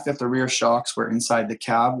the fact that the rear shocks were inside the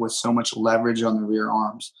cab with so much leverage on the rear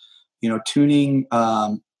arms. You know, tuning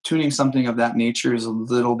something of that nature is a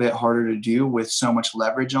little bit harder to do with so much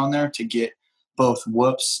leverage on there to get both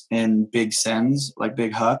whoops and big sends, like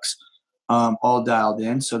big hucks, all dialed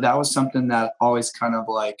in. So that was something that always kind of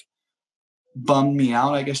like bummed me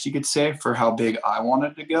out, I guess you could say, for how big I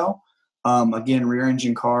wanted to go. Again, rear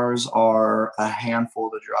engine cars are a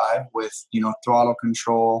handful to drive with, you know, throttle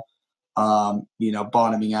control, you know,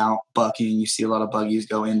 bottoming out, bucking. You see a lot of buggies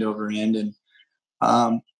go end over end.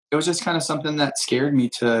 And it was just kind of something that scared me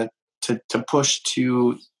to push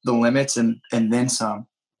to the limits and then some.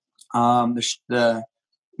 The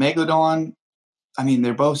Megalodon, I mean,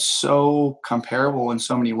 they're both so comparable in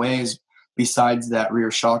so many ways besides that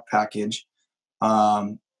rear shock package.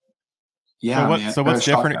 So what's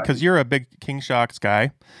different? Because you're a big King Shocks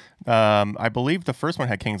guy. I believe the first one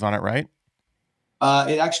had Kings on it, right?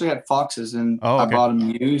 It actually had Foxes, and I bought them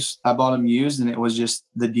used, and it was just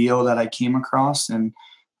the deal that I came across and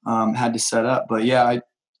had to set up. But yeah,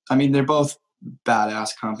 I mean, they're both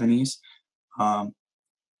badass companies.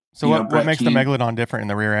 So what makes the Megalodon different in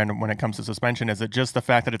the rear end when it comes to suspension? Is it just the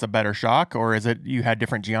fact that it's a better shock, or is it you had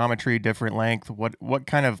different geometry, different length? What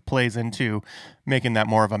kind of plays into making that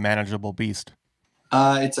more of a manageable beast?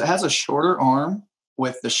 It has a shorter arm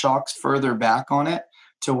with the shocks further back on it,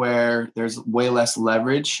 to where there's way less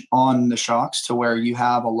leverage on the shocks, to where you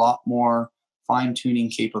have a lot more fine tuning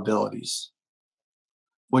capabilities,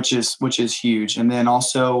 which is huge. And then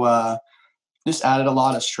also just added a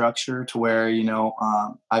lot of structure to where, you know,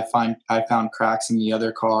 I found cracks in the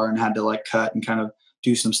other car and had to like cut and kind of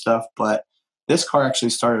do some stuff. But this car actually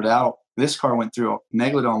Megalodon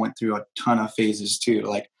went through a ton of phases too.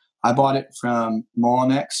 Like I bought it from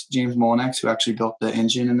James Molinex, who actually built the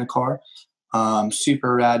engine in the car.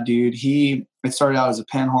 Super rad dude. It started out as a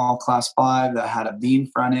Penhall Class 5 that had a beam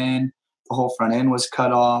front end. The whole front end was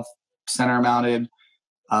cut off, center mounted.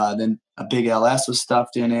 Then a big LS was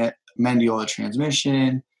stuffed in it, Mendiola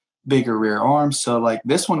transmission, bigger rear arms. So like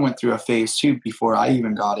this one went through a phase too before I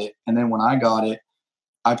even got it. And then when I got it,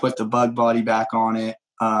 I put the bug body back on it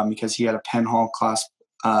because he had a Penhall Class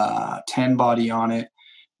 10 body on it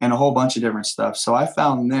and a whole bunch of different stuff. So I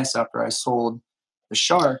found this after I sold the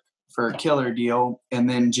Shark for a killer deal and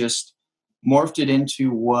then just morphed it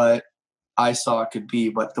into what I saw it could be.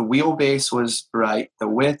 But the wheelbase was right. The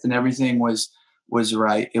width and everything was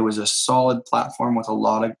right. It was a solid platform with a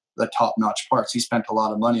lot of the top-notch parts. He spent a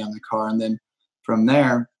lot of money on the car. And then from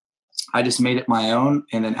there, I just made it my own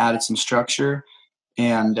and then added some structure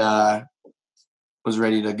and was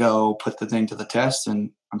ready to go put the thing to the test.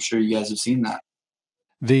 And I'm sure you guys have seen that.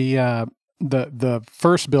 The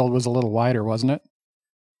first build was a little wider, wasn't it?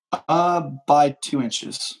 By 2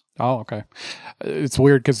 inches. Oh, okay. It's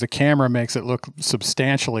weird because the camera makes it look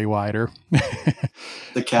substantially wider.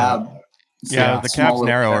 The cab. The cab's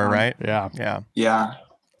narrower, cab. right? Yeah. Yeah.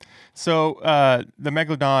 So the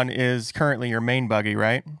Megalodon is currently your main buggy,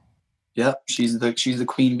 right? Yep. She's the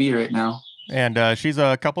queen bee right now. And she's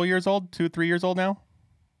a couple years old, 2-3 years old now?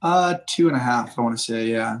 2.5, I want to say,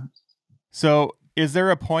 yeah. So is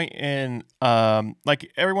there a point in,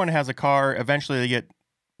 like everyone has a car, eventually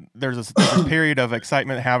there's a period of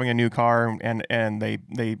excitement having a new car and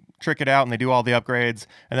they trick it out and they do all the upgrades.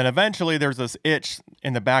 And then eventually there's this itch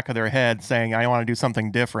in the back of their head saying, I want to do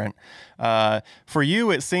something different. For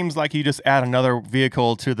you, it seems like you just add another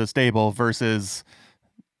vehicle to the stable versus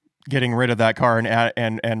getting rid of that car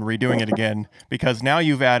and redoing it again, because now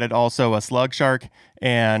you've added also a Slug Shark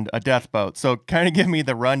and a Death Boat. So kind of give me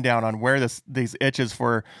the rundown on where these itches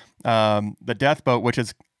for the Death Boat, which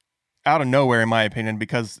is out of nowhere in my opinion,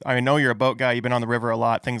 because I know you're a boat guy, you've been on the river a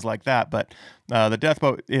lot, things like that, but the Death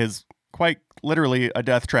Boat is quite literally a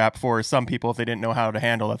death trap for some people if they didn't know how to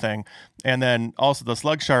handle the thing. And then also the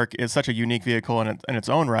Slug Shark is such a unique vehicle in its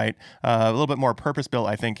own right, a little bit more purpose built,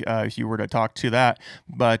 I think, if you were to talk to that.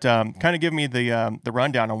 But kind of give me the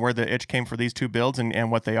rundown on where the itch came for these two builds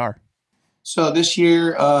and what they are. So this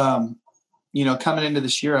year, coming into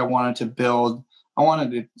this year, I wanted to build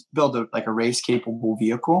a race capable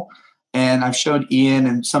vehicle. And I've showed Ian,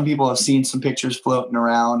 and some people have seen some pictures floating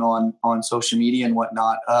around on social media and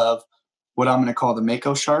whatnot of what I'm going to call the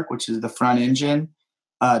Mako Shark, which is the front engine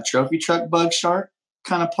trophy truck bug shark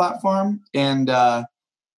kind of platform. And so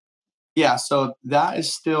that's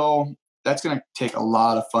going to take a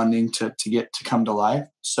lot of funding to get to come to life.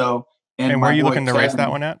 So, and where are you looking to race that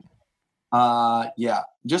one at?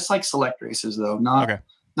 Just like select races though, not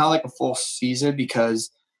like a full season, because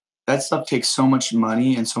that stuff takes so much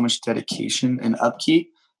money and so much dedication and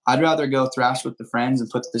upkeep. I'd rather go thrash with the friends and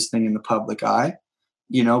put this thing in the public eye,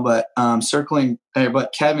 but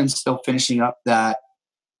but Kevin's still finishing up that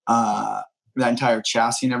entire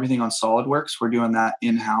chassis and everything on SolidWorks. We're doing that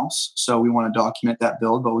in-house. So we want to document that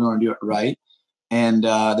build, but we want to do it right. And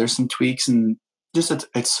there's some tweaks and just,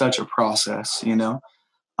 it's such a process,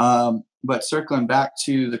 but circling back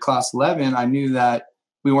to the Class 11, I knew that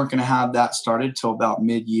we weren't going to have that started till about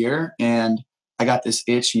mid-year. And I got this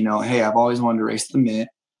itch, hey, I've always wanted to race the Mitt.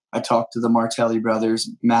 I talked to the Martelli brothers,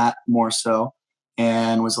 Matt more so,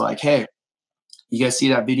 and was like, hey, you guys see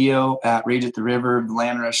that video at Rage at the River, the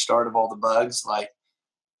land rush start of all the bugs? Like,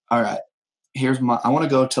 all right, I want to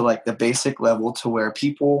go to like the basic level to where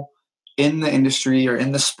people in the industry or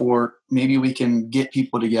in the sport, maybe we can get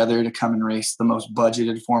people together to come and race the most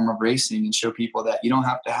budgeted form of racing and show people that you don't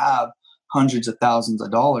have to have hundreds of thousands of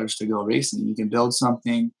dollars to go racing. You can build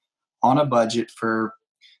something on a budget for,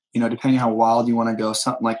 depending how wild you want to go.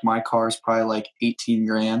 Something like my car is probably like 18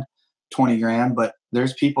 grand, 20 grand, but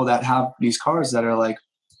there's people that have these cars that are like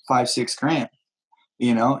 5-6 grand,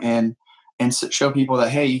 and show people that,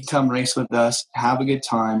 hey, you can come race with us, have a good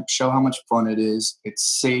time, show how much fun it is.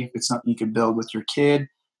 It's safe. It's something you can build with your kid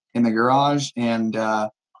in the garage, and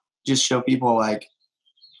just show people like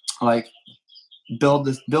build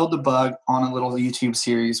the bug on a little YouTube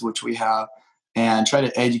series, which we have, and try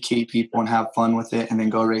to educate people and have fun with it, and then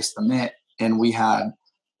go race the Mitt. And we had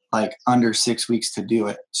like under 6 weeks to do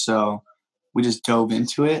it. So we just dove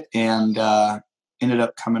into it and ended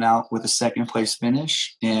up coming out with a second place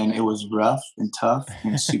finish, and it was rough and tough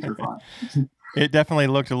and super fun. It definitely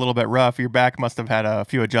looked a little bit rough. Your back must have had a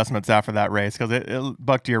few adjustments after that race, because it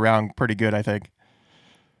bucked you around pretty good, I think.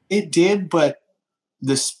 It did, but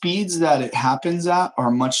the speeds that it happens at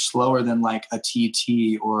are much slower than like a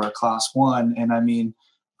TT or a Class 1. And I mean,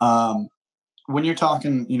 When you're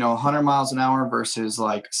talking, 100 miles an hour versus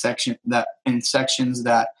like sections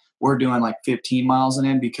that we're doing like 15 miles an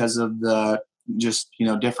hour because of the just,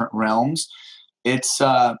 different realms, it's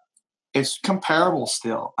comparable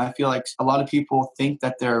still. I feel like a lot of people think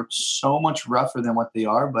that they're so much rougher than what they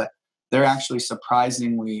are, but they're actually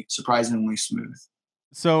surprisingly smooth.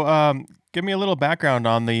 So, give me a little background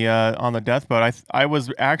on the death boat. I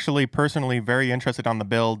was actually personally very interested on the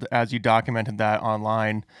build as you documented that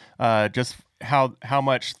online. Just how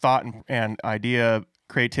much thought and idea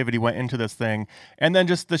creativity went into this thing, and then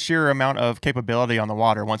just the sheer amount of capability on the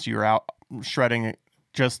water once you were out shredding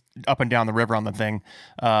just up and down the river on the thing.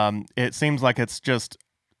 It seems like it's just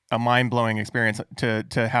a mind-blowing experience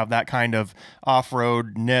to have that kind of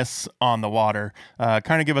off-roadness on the water.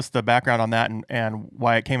 Kind of give us the background on that and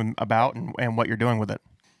why it came about and what you're doing with it.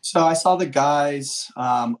 So I saw the guys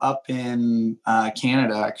up in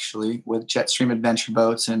Canada, actually, with Jetstream Adventure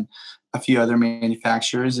Boats and a few other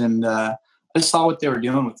manufacturers. And I just saw what they were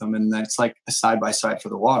doing with them. And it's like a side-by-side for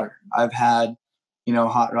the water. I've had,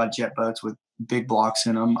 hot rod jet boats with big blocks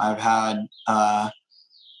in them. I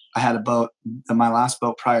had a boat. My last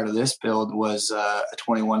boat prior to this build was a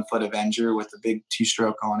 21-foot Avenger with a big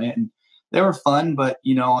 2-stroke on it. And they were fun, but,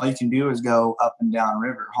 all you can do is go up and down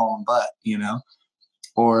river hauling butt,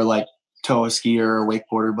 or like tow a skier or a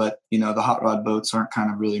wakeboarder. But, the hot rod boats aren't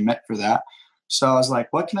kind of really meant for that. So I was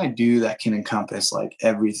like, what can I do that can encompass like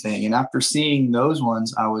everything? And after seeing those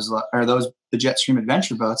ones, the Jetstream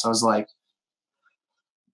Adventure boats, I was like,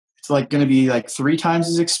 it's like going to be like 3 times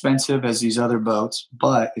as expensive as these other boats,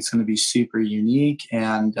 but it's going to be super unique.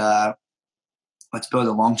 And let's build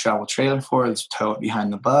a long travel trailer for it. Let's tow it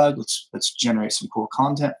behind the bug. Let's generate some cool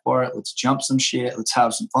content for it. Let's jump some shit. Let's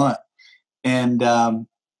have some fun. And I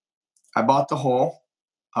bought the hull.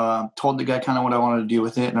 Told the guy kind of what I wanted to do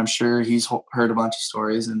with it, and I'm sure he's heard a bunch of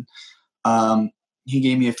stories. And he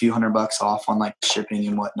gave me a few $100 off on like shipping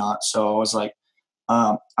and whatnot. So I was like,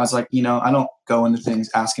 I don't go into things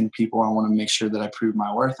asking people. I want to make sure that I prove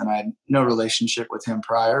my worth. And I had no relationship with him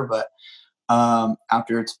prior, but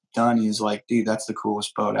after it's done, he's like, dude, that's the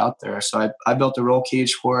coolest boat out there. So I built a roll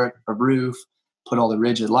cage for it, a roof, put all the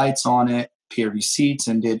rigid lights on it, PRV seats,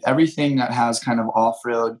 and did everything that has kind of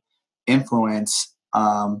off-road influence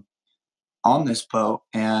on this boat,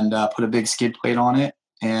 and put a big skid plate on it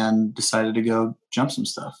and decided to go jump some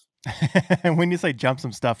stuff. And when you say jump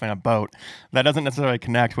some stuff in a boat, that doesn't necessarily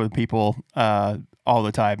connect with people all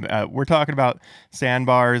the time. We're talking about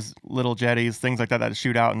sandbars, little jetties, things like that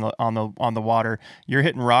shoot out on the water. You're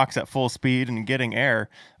hitting rocks at full speed and getting air.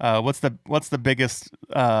 What's the biggest?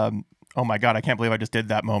 Oh my God, I can't believe I just did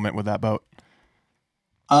that moment with that boat.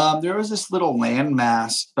 There was this little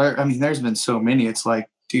landmass. There's been so many. It's like,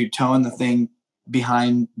 dude, towing the thing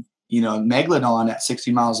behind, Megalodon at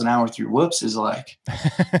 60 miles an hour through whoops is like,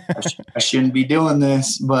 I shouldn't be doing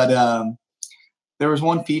this. But there was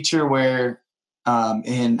one feature where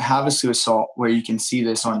in Havasu Assault, where you can see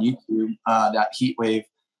this on YouTube, that heat wave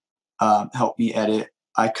helped me edit.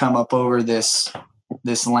 I come up over this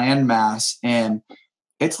landmass, and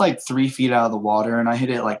it's like 3 feet out of the water, and I hit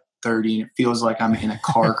it like 30, and it feels like I'm in a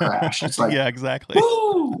car crash. It's like, yeah, exactly.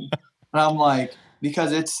 Woo! And I'm like,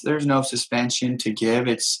 because there's no suspension to give.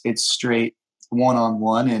 It's straight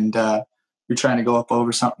one-on-one, and you're trying to go up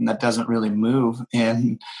over something that doesn't really move.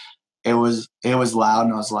 And it was loud,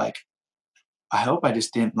 and I was like, I hope I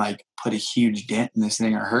just didn't like put a huge dent in this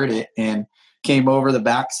thing or hurt it. And came over the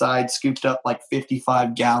backside, scooped up like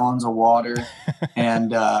 55 gallons of water,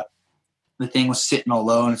 and the thing was sitting all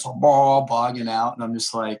low, and it's all bogging out. And I'm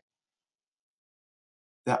just like,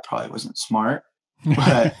 that probably wasn't smart,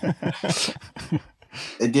 but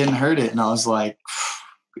it didn't hurt it. And I was like,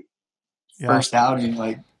 first outing,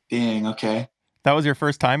 like, dang, okay. That was your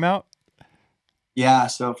first time out? Yeah.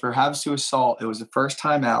 So for Havasu Assault, it was the first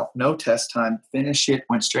time out, no test time, finished it,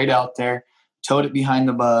 went straight out there, towed it behind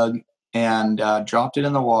the bug, and dropped it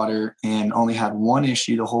in the water, and only had one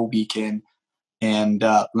issue the whole weekend, and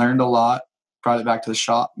learned a lot, brought it back to the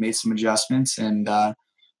shop, made some adjustments, and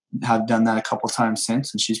have done that a couple times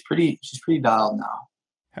since. And she's pretty dialed now.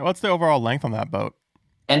 What's the overall length on that boat?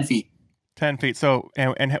 10 feet. 10 feet. So,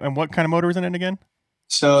 and what kind of motor is in it again?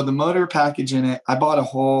 So the motor package in it, I bought a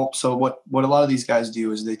whole. So what a lot of these guys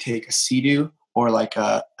do is they take a Sea-Doo or like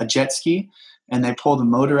a jet ski, and they pull the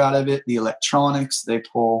motor out of it, the electronics, they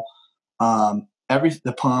pull the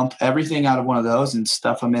pump, everything out of one of those, and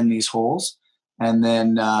stuff them in these holes. And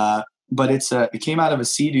then, but it came out of a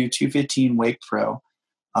Sea-Doo 215 Wake Pro.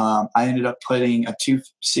 I ended up putting a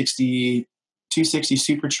 260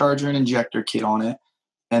 supercharger and injector kit on it,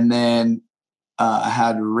 and then I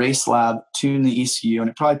had Race Lab tune the ECU, and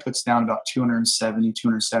it probably puts down about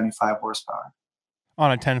 275 horsepower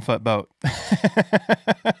on a 10-foot boat.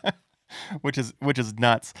 which is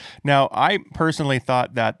nuts. Now, I personally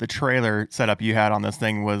thought that the trailer setup you had on this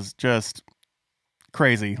thing was just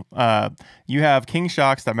crazy. You have king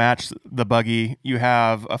shocks that match the buggy. You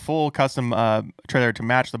have a full custom trailer to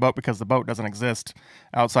match the boat because the boat doesn't exist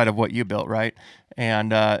outside of what you built, right?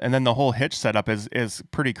 And then the whole hitch setup is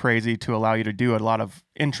pretty crazy to allow you to do a lot of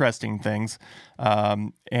interesting things.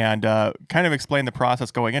 And kind of explain the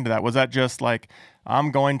process going into that. Was that just like,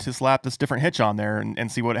 I'm going to slap this different hitch on there and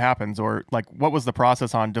see what happens? Or like, what was the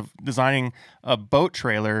process on designing a boat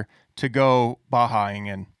trailer to go Bajaing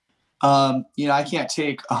in? I can't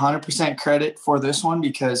take 100% credit for this one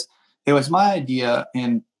because it was my idea.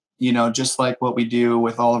 And, just like what we do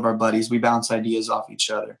with all of our buddies, we bounce ideas off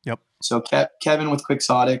each other. Yep. So Kevin with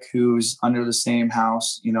Quixotic, who's under the same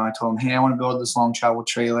house, I told him, hey, I want to build this long travel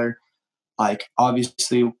trailer. Like,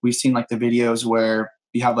 obviously we've seen like the videos where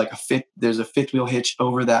you have like there's a fifth wheel hitch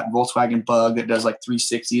over that Volkswagen Bug that does like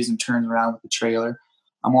 360s and turns around with the trailer.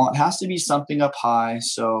 It has to be something up high.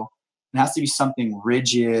 So it has to be something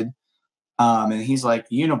rigid. And he's like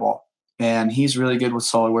Uniball, and he's really good with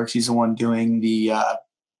SolidWorks. He's the one doing the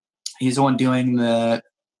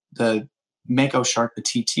Mako Shark, the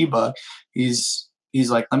TT Bug. He's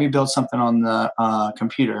like, let me build something on the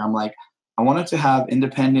computer. I'm like, I want it to have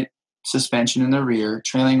independent suspension in the rear,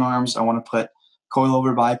 trailing arms. I want to put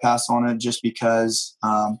coilover bypass on it just because,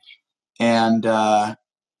 and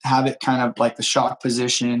have it kind of like the shock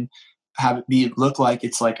position, have it look like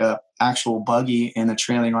it's like a actual buggy in a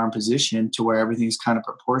trailing arm position to where everything's kind of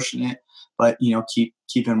proportionate. But, keep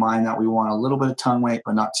in mind that we want a little bit of tongue weight,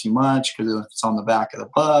 but not too much, because if it's on the back of the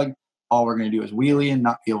Bug, all we're going to do is wheelie and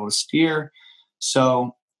not be able to steer.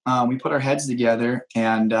 So we put our heads together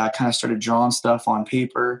and kind of started drawing stuff on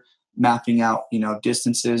paper, mapping out,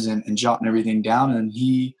 distances and jotting everything down. And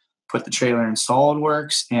he put the trailer in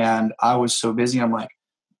SolidWorks, and I was so busy. I'm like,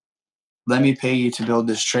 let me pay you to build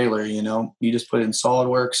this trailer. You just put it in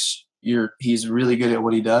SolidWorks. He's really good at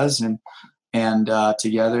what he does. And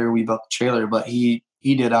together we built the trailer, but he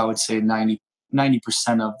did, I would say 90%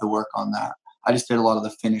 of the work on that. I just did a lot of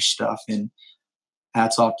the finished stuff, and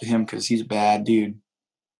hats off to him, 'cause he's a bad dude.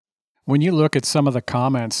 When you look at some of the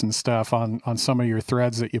comments and stuff on some of your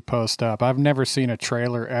threads that you post up, I've never seen a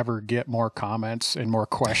trailer ever get more comments and more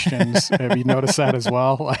questions. Have you noticed that as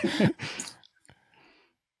well?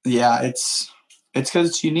 Yeah, it's because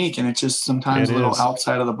it's unique, and it's just sometimes a little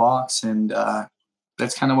outside of the box, and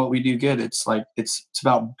that's kind of what we do good. It's like it's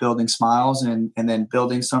about building smiles and then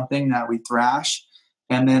building something that we thrash,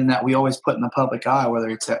 and then that we always put in the public eye, whether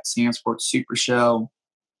it's at Sandsport Super Show,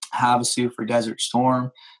 Havasu for Desert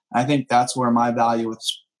Storm. I think that's where my value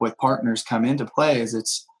with partners come into play. Is it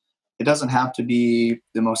doesn't have to be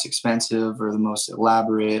the most expensive or the most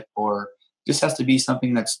elaborate, or just has to be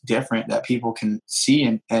something that's different that people can see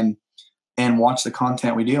and watch the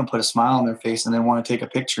content we do and put a smile on their face, and then want to take a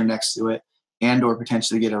picture next to it and or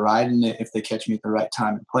potentially get a ride in it if they catch me at the right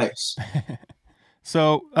time and place.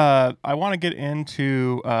 So I want to get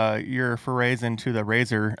into your forays into the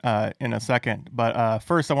Razor in a second, but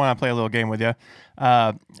first I want to play a little game with you.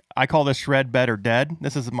 I call this Shred, Bet, or Dead.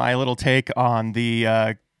 This is my little take on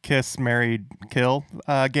the Kiss, Marry, Kill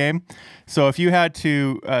game. So if you had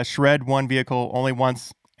to shred one vehicle only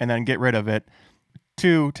once and then get rid of it,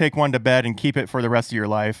 2, take one to bed and keep it for the rest of your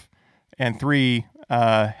life, and 3,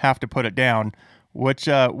 have to put it down, which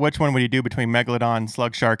one would you do between Megalodon,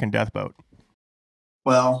 Slug Shark, and Deathboat?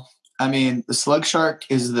 Well, I mean, the Slug Shark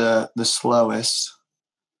is the slowest,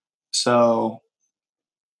 so,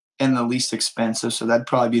 and the least expensive. So that'd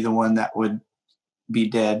probably be the one that would be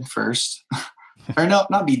dead first. Or no,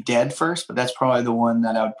 not be dead first, but that's probably the one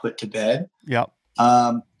that I would put to bed. Yep.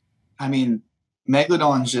 I mean,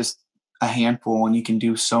 Megalodon's just a handful, and you can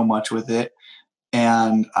do so much with it.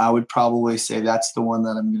 And I would probably say that's the one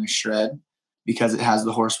that I'm going to shred, because it has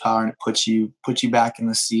the horsepower and it puts you back in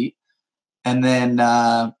the seat. And then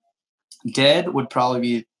dead would probably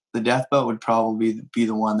be the Deathboat would probably be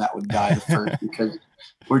the one that would die the first, because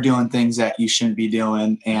we're doing things that you shouldn't be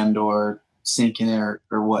doing and or sinking it or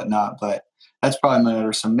whatnot. But that's probably my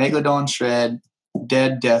order. So Megalodon, shred,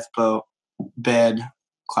 dead, Deathboat, bed,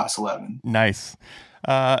 class 11. Nice.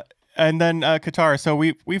 And then Qatar. So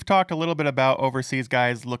we've talked a little bit about overseas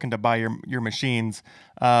guys looking to buy your machines.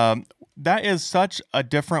 That is such a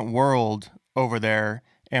different world over there.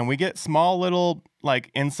 And we get small little like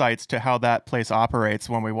insights to how that place operates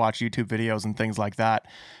when we watch YouTube videos and things like that.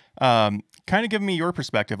 Can kind of give me your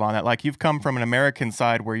perspective on that. Like, you've come from an American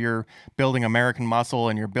side where you're building American muscle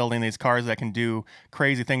and you're building these cars that can do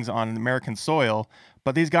crazy things on American soil.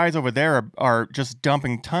 But these guys over there are just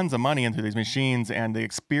dumping tons of money into these machines, and the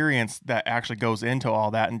experience that actually goes into all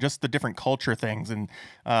that, and just the different culture things. And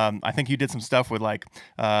I think you did some stuff with like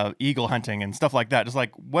eagle hunting and stuff like that. Just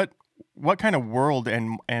like what kind of world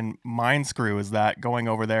and mind screw is that, going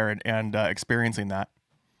over there and experiencing that?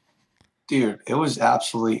 Dude, it was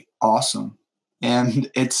absolutely awesome. And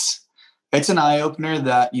it's an eye opener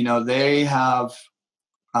that, you know, they have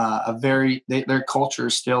their culture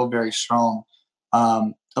is still very strong.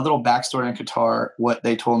 A little backstory in Qatar, what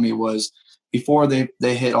they told me was, before they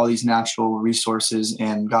hit all these natural resources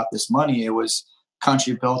and got this money, it was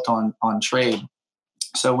country built on trade.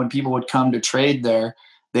 So when people would come to trade there,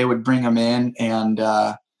 they would bring them in and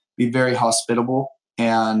be very hospitable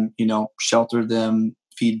and, you know, shelter them,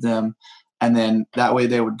 feed them. And then that way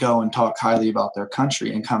they would go and talk highly about their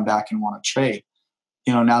country and come back and want to trade.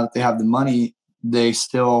 You know, now that they have the money, they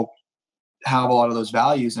still have a lot of those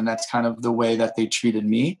values. And that's kind of the way that they treated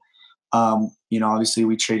me. You know, obviously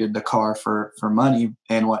we traded the car for money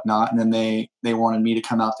and whatnot. And then they wanted me to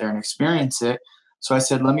come out there and experience it. So I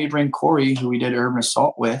said, let me bring Corey, who we did urban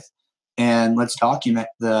assault with, and let's document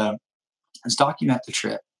the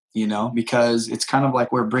trip, you know, because it's kind of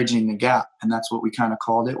like we're bridging the gap. And that's what we kind of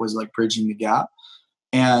called it, was like bridging the gap.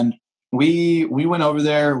 And we went over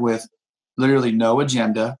there with literally no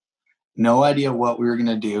agenda, no idea what we were going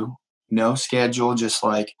to do, no schedule, just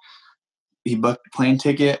like he booked a plane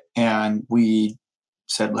ticket and we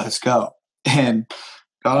said, let's go. And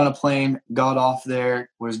got on a plane, got off there,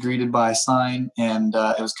 was greeted by a sign, and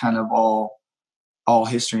it was kind of all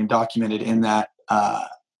history and documented in that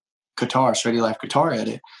Qatar, Shreddy Lyfe Qatar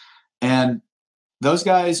edit. And those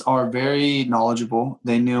guys are very knowledgeable.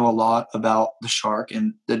 They knew a lot about the Shark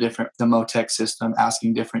and the Motec system,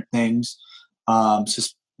 asking different things.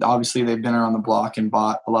 Just obviously they've been around the block and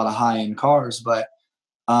bought a lot of high-end cars, but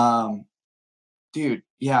dude,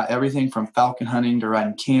 yeah, everything from falcon hunting to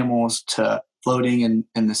riding camels to floating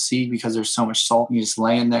in the sea because there's so much salt and you just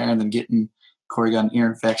laying there and then Corey got an ear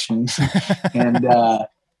infection and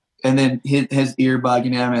then his ear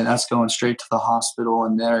bugging him and us going straight to the hospital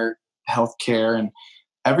and their health care, and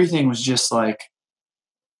everything was just like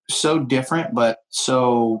so different, but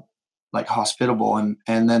so like hospitable. And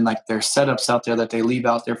then like their setups out there that they leave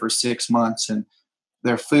out there for 6 months, and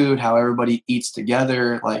their food, how everybody eats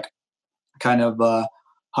together, like kind of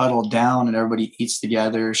huddled down and everybody eats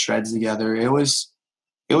together, shreds together. It was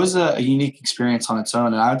a unique experience on its own.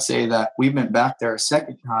 And I would say that we went back there a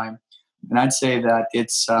second time, and I'd say that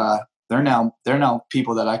it's they're now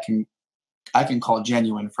people that I can call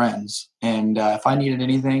genuine friends. And if I needed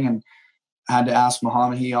anything and I had to ask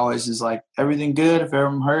Muhammad, he always is like, everything good, if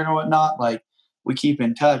I'm hurt or whatnot. Like, we keep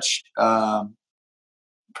in touch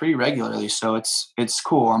pretty regularly. So it's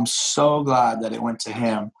cool. I'm so glad that it went to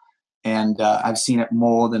him. And I've seen it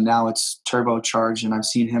mold, and now it's turbocharged, and I've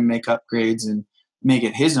seen him make upgrades and make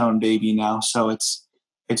it his own baby now. So it's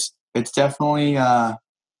definitely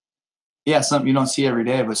something you don't see every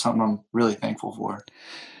day, but something I'm really thankful for.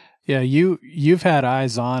 Yeah, you've had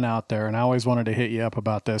eyes on out there, and I always wanted to hit you up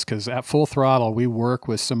about this because at Full Throttle we work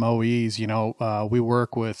with some OEs. You know, we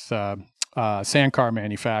work with sandcar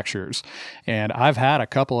manufacturers, and I've had a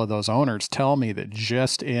couple of those owners tell me that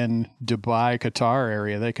just in Dubai, Qatar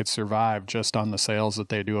area, they could survive just on the sales that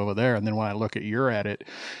they do over there. And then when I look at your edit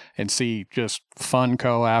and see just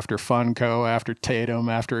Funco after Tatum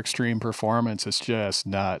after Extreme Performance, it's just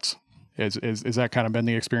nuts. Is that kind of been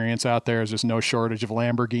the experience out there? Is there no shortage of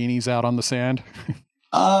Lamborghinis out on the sand?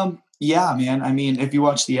 Yeah, man. I mean, if you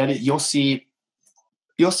watch the edit, you'll see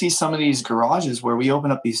some of these garages where we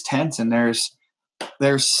open up these tents and there's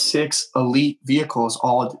 6 elite vehicles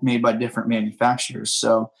all made by different manufacturers.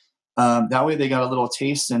 So that way they got a little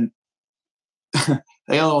taste, and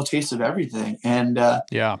they got a little taste of everything. And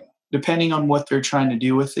depending on what they're trying to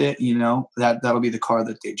do with it, you know, that'll be the car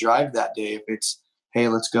that they drive that day. If it's, hey,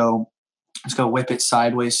 let's go whip it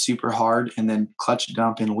sideways super hard and then clutch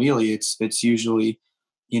dump and wheelie, it's usually,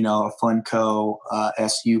 you know, a Funco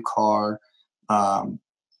SU car,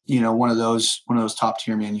 you know, one of those top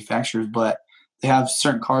tier manufacturers. But they have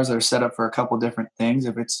certain cars that are set up for a couple different things.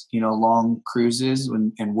 If it's, you know, long cruises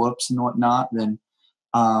and whoops and whatnot, then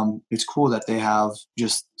it's cool that they have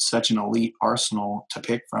just such an elite arsenal to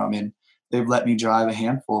pick from. And they've let me drive a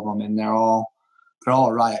handful of them, and they're all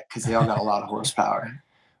a riot because they all got a lot of horsepower.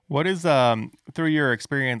 What is through your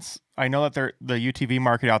experience? I know that the UTV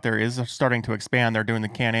market out there is starting to expand. They're doing the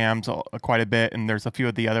Can-Ams quite a bit, and there's a few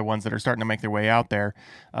of the other ones that are starting to make their way out there.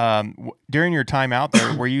 During your time out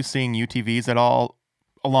there, were you seeing UTVs at all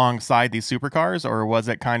alongside these supercars, or was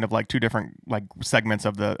it kind of like two different like segments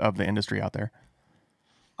of the industry out there?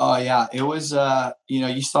 Oh yeah, it was.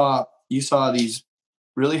 You saw these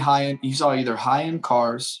really high end. You saw either high end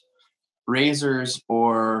cars, razors,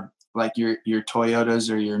 or like your Toyotas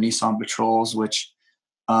or your Nissan Patrols, which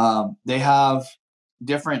they have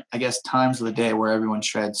different, I guess, times of the day where everyone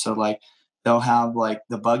shreds. So like they'll have like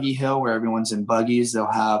the buggy hill where everyone's in buggies. They'll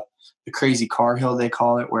have the crazy car hill, they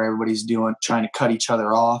call it, where everybody's trying to cut each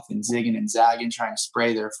other off and zigging and zagging, trying to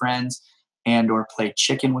spray their friends and or play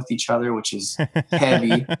chicken with each other, which is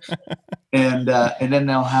heavy. And then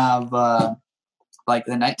they'll have like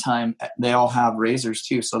the nighttime, they all have razors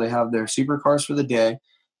too. So they have their supercars for the day,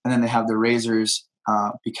 and then they have the razors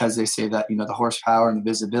because they say that, the horsepower and the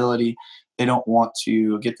visibility, they don't want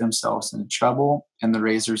to get themselves into trouble. And the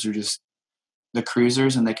razors are just the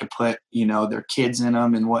cruisers, and they can put, their kids in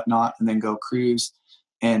them and whatnot, and then go cruise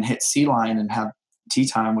and hit sea line and have tea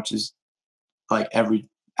time, which is like every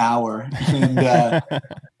hour.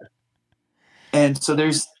 And so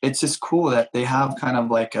it's just cool that they have kind of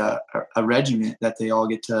like a regiment that they all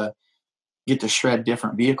get to shred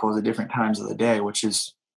different vehicles at different times of the day, which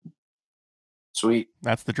is sweet.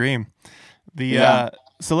 That's the dream. Yeah.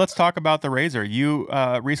 So let's talk about the Razor. You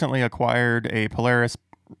recently acquired a Polaris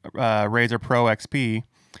Razor Pro XP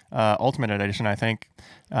Ultimate Edition, I think,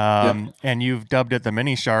 Yep. and you've dubbed it the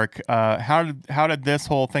Mini Shark. How did this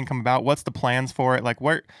whole thing come about? What's the plans for it? Like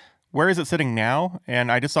where is it sitting now? And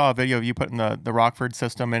I just saw a video of you putting the Rockford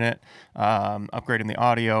system in it, upgrading the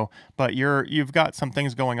audio. But you've got some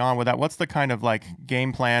things going on with that. What's the kind of like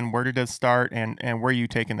game plan? Where did this start, and where are you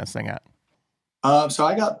taking this thing at? So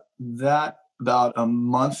I got that about a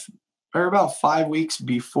month or about 5 weeks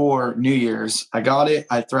before New Year's. I got it.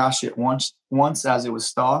 I thrashed it once as it was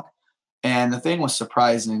stock, and the thing was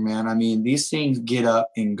surprising, man. I mean, these things get up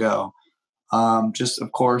and go. Just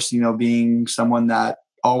of course, being someone that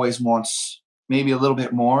always wants maybe a little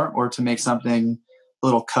bit more or to make something a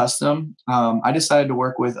little custom. I decided to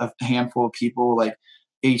work with a handful of people like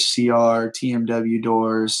HCR, TMW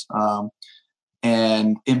doors,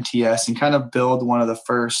 and MTS, and kind of build one of the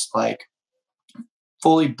first like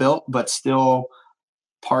fully built, but still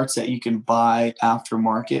parts that you can buy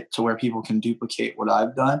aftermarket to where people can duplicate what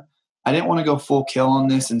I've done. I didn't want to go full kill on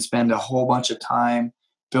this and spend a whole bunch of time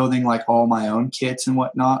building like all my own kits and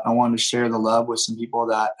whatnot. I wanted to share the love with some people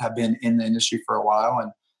that have been in the industry for a while,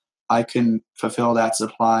 and I couldn't fulfill that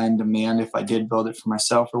supply and demand if I did build it for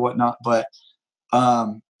myself or whatnot. But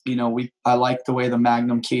I liked the way the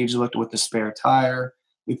Magnum cage looked with the spare tire.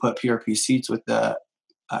 We put PRP seats with the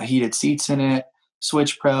heated seats in it,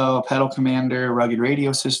 Switch Pro, pedal commander, rugged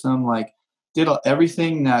radio system, like did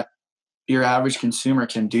everything that your average consumer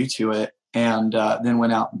can do to it, and then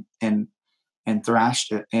went out and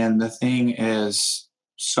thrashed it. And the thing is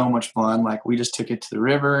so much fun. Like we just took it to the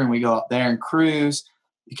river and we go out there and cruise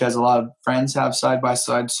because a lot of friends have side by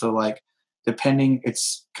side. So like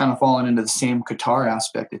it's kind of fallen into the same Qatar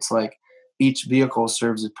aspect. It's like each vehicle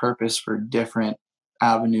serves a purpose for different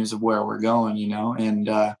avenues of where we're going,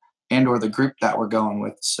 and or the group that we're going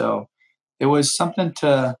with. So it was something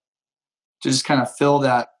to just kind of fill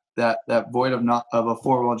that void of a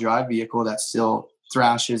 4-wheel drive vehicle that still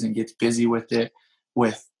thrashes and gets busy with it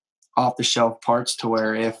with off the shelf parts, to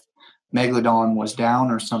where if Megalodon was down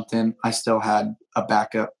or something, I still had a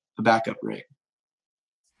backup rig.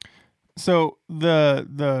 So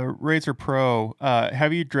the Razor Pro,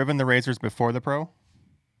 have you driven the Razors before the Pro?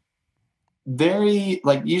 Very,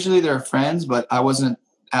 like, usually they're friends, but I wasn't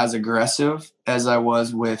as aggressive as I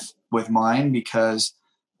was with mine because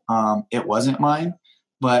it wasn't mine.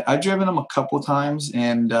 But I've driven them a couple times,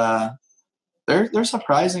 and they're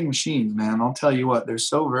surprising machines, man. I'll tell you what, they're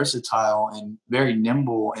so versatile and very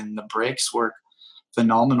nimble, and the brakes work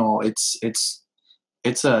phenomenal. It's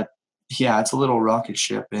a little rocket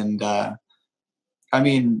ship, and I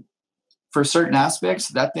mean, for certain aspects,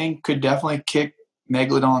 that thing could definitely kick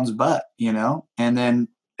Megalodon's butt, and then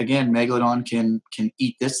again, Megalodon can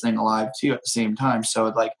eat this thing alive too at the same time. So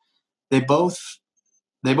like they both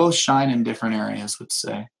shine in different areas, let's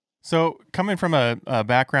say. So coming from a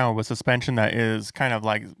background with suspension that is kind of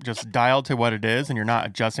like just dialed to what it is, and you're not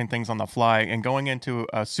adjusting things on the fly, and going into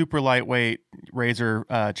a super lightweight Razor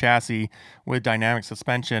chassis with dynamic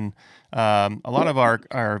suspension, a lot of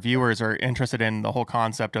our viewers are interested in the whole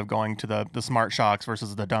concept of going to the smart shocks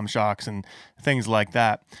versus the dumb shocks and things like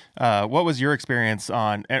that. What was your experience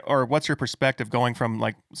on, or what's your perspective going from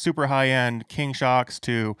like super high end King shocks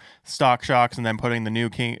to stock shocks, and then putting the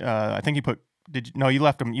new King? I think you put no, you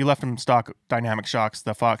left them. You left them stock dynamic shocks,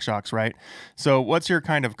 the Fox shocks, right? So, what's your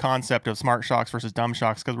kind of concept of smart shocks versus dumb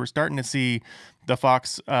shocks? Because we're starting to see the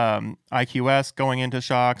Fox IQS going into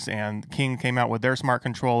shocks, and King came out with their smart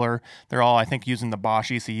controller. They're all, I think, using the Bosch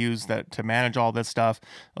ECUs to manage all this stuff.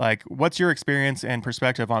 Like, what's your experience and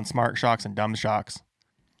perspective on smart shocks and dumb shocks?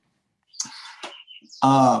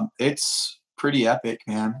 It's pretty epic,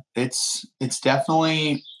 man. It's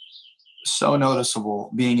definitely so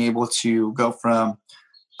noticeable being able to go from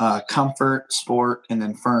comfort, sport, and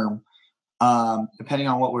then firm. Depending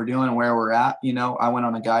on what we're doing and where we're at, I went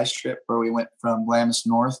on a guys trip where we went from Glamis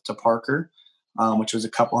North to Parker, which was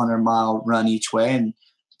a couple 100-mile run each way. And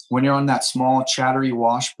when you're on that small chattery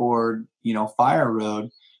washboard, fire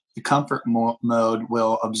road, the comfort mode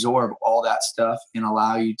will absorb all that stuff and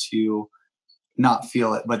allow you to not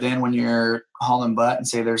feel it. But then when you're hauling butt and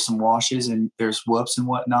say there's some washes and there's whoops and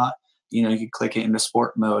whatnot, you can click it into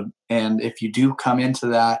sport mode. And if you do come into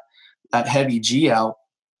that heavy G out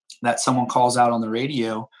that someone calls out on the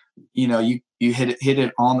radio, you hit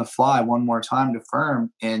it on the fly one more time to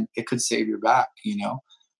firm, and it could save your back,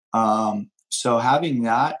 So having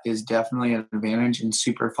that is definitely an advantage and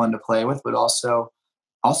super fun to play with, but also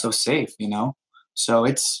safe, So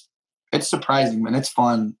it's surprising, man. It's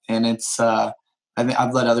fun. And it's,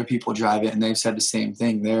 I've let other people drive it and they've said the same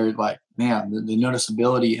thing. They're like, man, the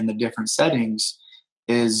noticeability in the different settings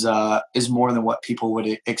is more than what people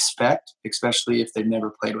would expect, especially if they've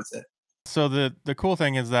never played with it. So the cool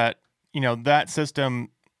thing is that, that system,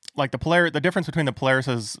 like the difference between the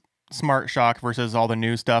Polaris's smart shock versus all the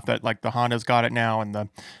new stuff that like the Honda's got it now and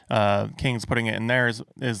the King's putting it in theirs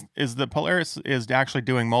is the Polaris is actually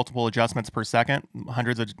doing multiple adjustments per second,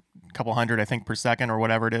 couple hundred, I think, per second or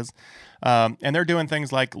whatever it is. And they're doing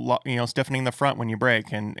things like, stiffening the front when you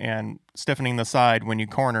brake and stiffening the side when you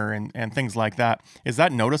corner and things like that. Is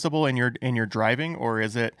that noticeable in your driving, or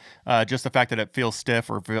is it just the fact that it feels stiff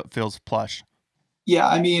or feels plush? Yeah.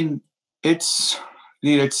 I mean, it's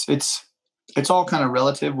all kind of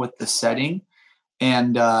relative with the setting.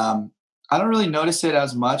 And I don't really notice it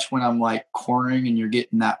as much when I'm like cornering and you're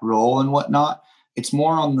getting that roll and whatnot. It's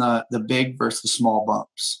more on the big versus small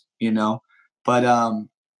bumps, But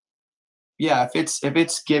yeah, if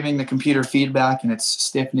it's giving the computer feedback and it's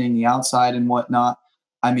stiffening the outside and whatnot,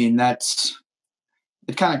 I mean,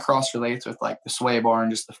 it kind of cross relates with like the sway bar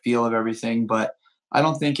and just the feel of everything. But I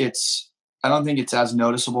don't think it's as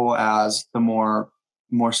noticeable as the more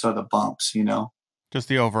so the bumps, Just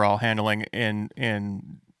the overall handling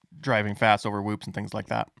in driving fast over whoops and things like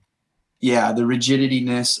that. Yeah, the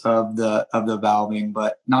rigidityness of the valving,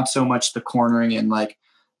 but not so much the cornering. And like,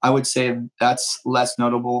 I would say that's less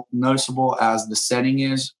noticeable as the setting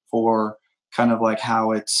is for kind of like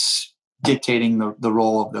how it's dictating the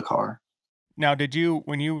roll of the car. Now,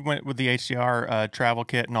 when you went with the HDR travel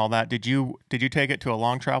kit and all that, did you take it to a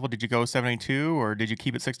long travel? Did you go 72 or did you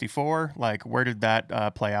keep it 64? Like, where did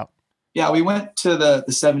that play out? Yeah, we went to the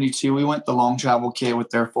 72. We went the long travel kit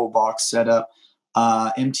with their full box setup.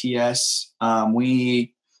 MTS,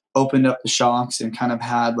 we opened up the shocks and kind of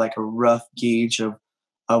had like a rough gauge of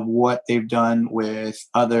what they've done with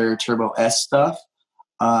other Turbo S stuff.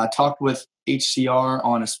 Talked with HCR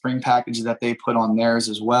on a spring package that they put on theirs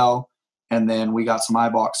as well. And then we got some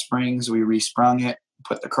iBox springs. We resprung it,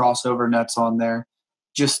 put the crossover nuts on there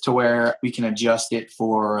just to where we can adjust it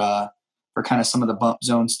for kind of some of the bump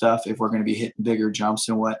zone stuff if we're going to be hitting bigger jumps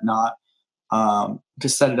and whatnot. To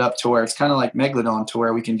set it up to where it's kind of like Megalodon, to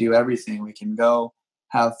where we can do everything. We can go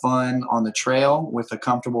have fun on the trail with a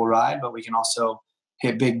comfortable ride, but we can also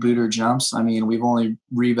hit big booter jumps. I mean, we've only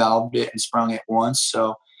revalved it and sprung it once,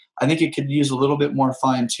 so I think it could use a little bit more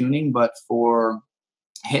fine tuning, but for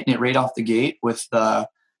hitting it right off the gate with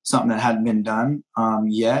something that hadn't been done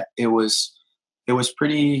yet, it's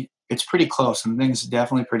pretty close, and things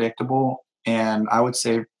definitely predictable, and I would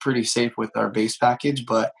say pretty safe with our base package,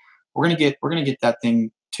 but we're gonna get that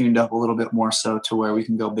thing tuned up a little bit more so to where we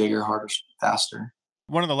can go bigger, harder, faster.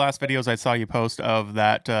 One of the last videos I saw you post of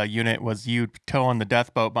that unit was you towing the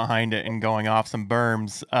death boat behind it and going off some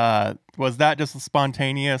berms. Was that just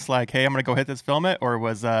spontaneous, like, hey, I'm gonna go hit this, film it, or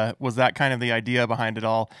was that kind of the idea behind it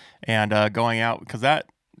all and going out? Because that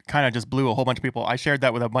kind of just blew a whole bunch of people. I shared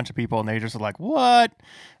that with a bunch of people, and they just were like, "What?"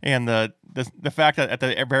 And the fact that at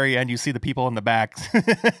the very end you see the people in the back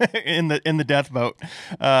in the death boat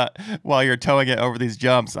while you're towing it over these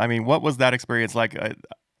jumps. I mean, what was that experience like?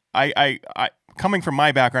 I coming from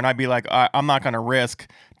my background, I'd be like, I'm not going to risk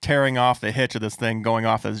tearing off the hitch of this thing going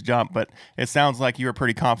off this jump. But it sounds like you were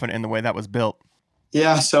pretty confident in the way that was built.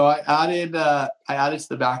 Yeah, so I added to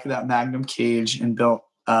the back of that Magnum cage and built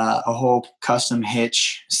a whole custom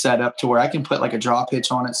hitch setup to where I can put like a drop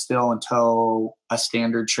hitch on it still and tow a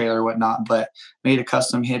standard trailer or whatnot, but made a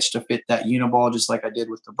custom hitch to fit that uniball just like I did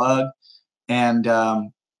with the Bug. And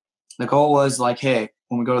the goal was like, hey,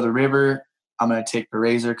 when we go to the river, I'm going to take the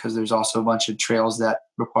Razor because there's also a bunch of trails that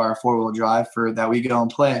require 4-wheel drive for that we go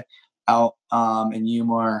and play out in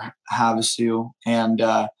Yuma or Havasu. And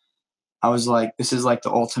I was like, this is like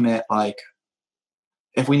the ultimate, like,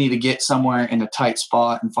 if we need to get somewhere in a tight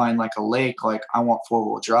spot and find like a lake, like I want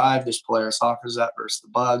 4-wheel drive. This Polaris offers that versus the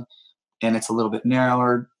Bug. And it's a little bit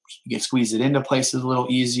narrower. You can squeeze it into places a little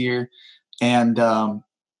easier. And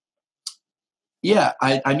yeah,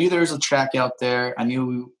 I knew there was a track out there. I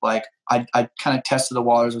knew like I kind of tested the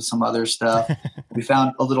waters with some other stuff. We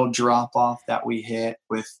found a little drop off that we hit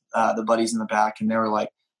with the buddies in the back, and they were like,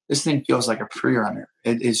 this thing feels like a pre-runner.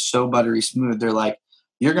 It is so buttery smooth. They're like,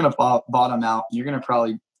 you're going to bottom out. You're going to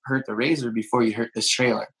probably hurt the Razor before you hurt this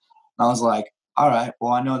trailer. And I was like, all right,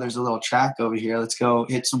 well, I know there's a little track over here. Let's go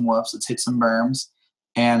hit some whoops. Let's hit some berms.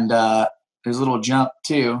 And there's a little jump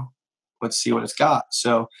too. Let's see what it's got.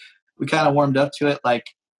 So we kind of warmed up to it like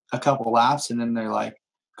a couple laps, and then they're like,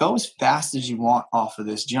 go as fast as you want off of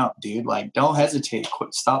this jump, dude. Like, don't hesitate.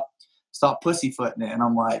 Quit. Stop pussyfooting it. And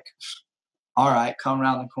I'm like, all right, come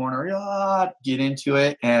around the corner, get into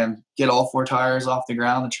it and get all 4 tires off the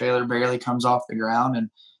ground. The trailer barely comes off the ground. And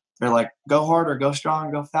they're like, go harder, go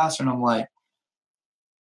stronger, go faster. And I'm like,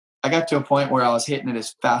 I got to a point where I was hitting it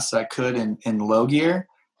as fast as I could in low gear.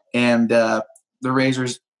 And the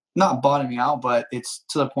Razor's not bottoming out, but it's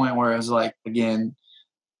to the point where it was like, again,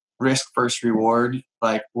 risk first reward.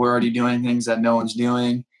 Like, we're already doing things that no one's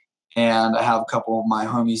doing. And I have a couple of my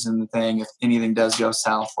homies in the thing. If anything does go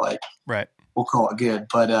south, like, right, we'll call it good.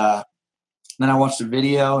 But then I watched the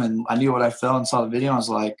video and I knew what I felt and saw the video. I was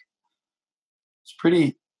like, it's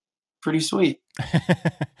pretty sweet.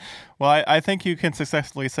 Well, I think you can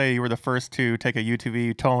successfully say you were the first to take a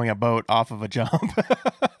UTV towing a boat off of a jump.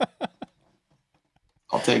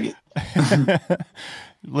 I'll take it.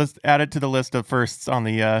 Let's add it to the list of firsts on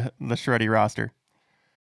the Shreddy roster.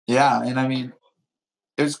 Yeah, and I mean,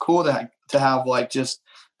 it was cool to have like just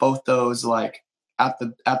both those, like at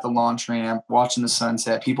the launch ramp, watching the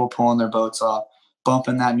sunset, people pulling their boats off,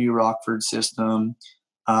 bumping that new Rockford system,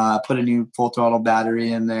 put a new full throttle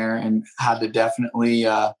battery in there, and had to definitely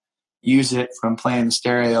use it from playing the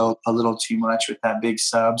stereo a little too much with that big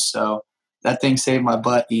sub. So that thing saved my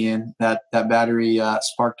butt, Ian. That battery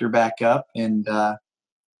sparked her back up, and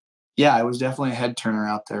yeah, it was definitely a head turner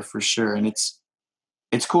out there for sure. And it's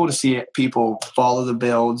cool to see people follow the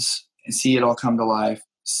builds and see it all come to life,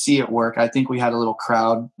 see it work. I think we had a little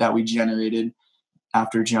crowd that we generated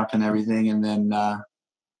after jumping everything, and then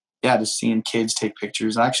yeah, just seeing kids take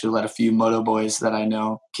pictures. I actually let a few moto boys that I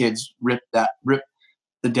know, kids rip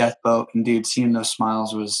the death boat, and dude, seeing those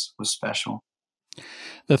smiles was special.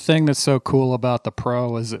 The thing that's so cool about the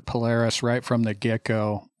Pro is that Polaris, right from the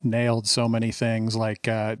get-go, nailed so many things. Like,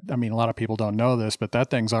 I mean, a lot of people don't know this, but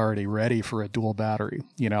that thing's already ready for a dual battery.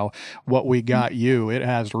 You know, what we got it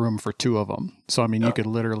has room for 2 of them. So, I mean, you could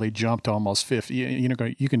literally jump to almost 50,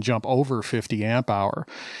 you can jump over 50 amp hour.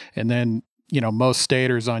 And then, most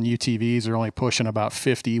stators on UTVs are only pushing about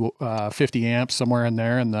 50 amps, somewhere in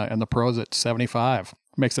there. And the Pro's at 75.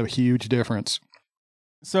 Makes a huge difference.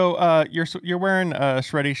 So you're wearing a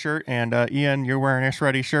Shreddy shirt, and Ian, you're wearing a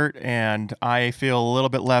Shreddy shirt, and I feel a little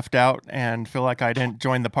bit left out and feel like I didn't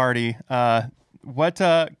join the party. What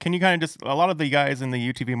can you kind of just, a lot of the guys in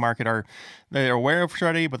the UTV market they're aware of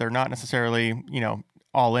Shreddy, but they're not necessarily,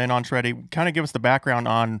 all in on Shreddy. Kind of give us the background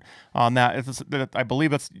on that. I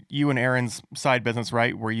believe that's you and Aaron's side business,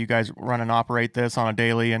 right? Where you guys run and operate this on a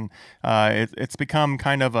daily, and it's become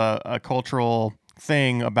kind of a cultural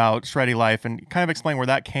thing about Shreddy Lyfe, and kind of explain where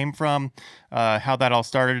that came from, how that all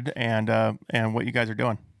started, and what you guys are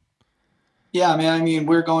doing. Yeah, man. I mean,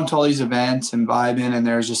 we're going to all these events and vibing, and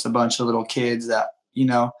there's just a bunch of little kids that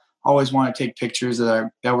always want to take pictures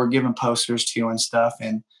that we're giving posters to and stuff.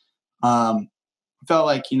 And felt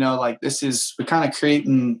like we're kind of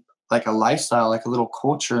creating like a lifestyle, like a little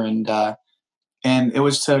culture, and it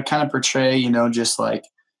was to kind of portray just like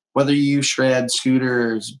whether you shred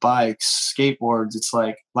scooters, bikes, skateboards, it's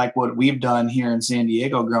like what we've done here in San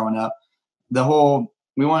Diego growing up.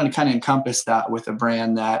 We wanted to kind of encompass that with a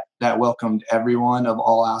brand that welcomed everyone of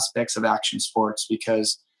all aspects of action sports,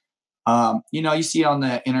 because you see on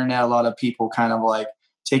the internet a lot of people kind of like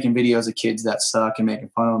taking videos of kids that suck and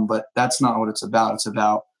making fun of them, but that's not what it's about. It's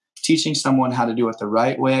about teaching someone how to do it the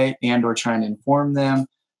right way, and or trying to inform them,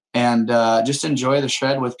 and just enjoy the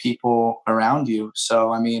shred with people around you.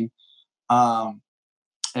 So, I mean,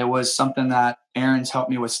 it was something that Aaron's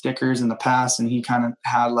helped me with stickers in the past, and he kind of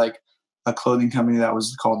had like a clothing company that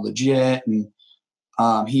was called Legit, and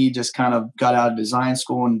he just kind of got out of design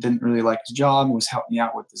school and didn't really like his job and was helping me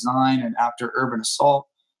out with design. And after Urban Assault,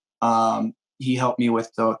 he helped me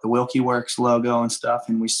with the Wilkey Works logo and stuff.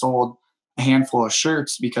 And we sold a handful of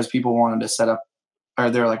shirts because people wanted to set up,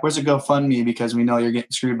 or they're like, where's a GoFundMe? Because we know you're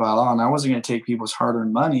getting screwed by law. And I wasn't going to take people's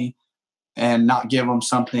hard-earned money and not give them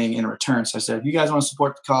something in return. So I said, if you guys want to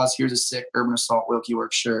support the cause, here's a sick Urban Assault Wilkey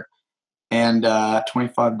Works shirt, and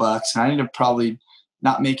 $25. And I ended up probably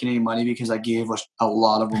not making any money because I gave a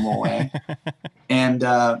lot of them away. And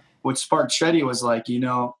what sparked Shreddy was like,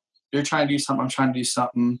 you're trying to do something, I'm trying to do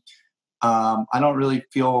something. I don't really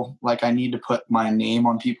feel like I need to put my name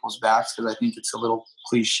on people's backs because I think it's a little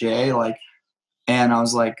cliche. And I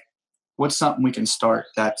was like, what's something we can start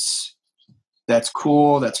that's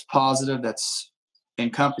cool, that's positive, that's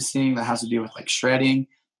encompassing, that has to do with like shredding.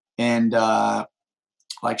 And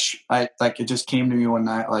it just came to me one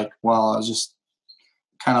night, like while I was just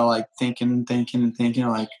kind of like thinking,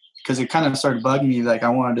 like, because it kind of started bugging me. Like I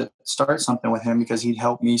wanted to start something with him because he'd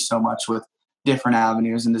helped me so much with different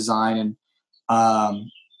avenues in design. And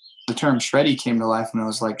the term shreddy came to life when it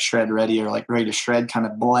was like shred ready, or like ready to shred, kind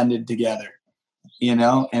of blended together,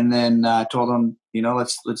 and then I told him,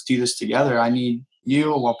 let's do this together. I need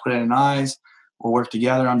you. We'll put it in eyes. We'll work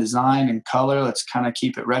together on design and color. Let's kind of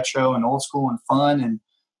keep it retro and old school and fun,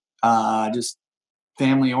 and just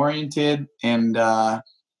family oriented. And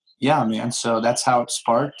yeah, man. So that's how it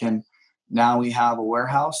sparked. And now we have a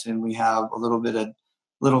warehouse, and we have a little bit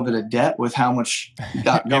of debt with how much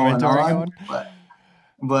got going on.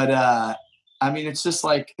 But I mean, it's just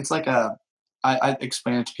like, I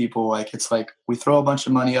explain it to people like, it's like we throw a bunch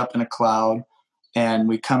of money up in a cloud and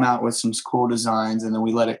we come out with some cool designs, and then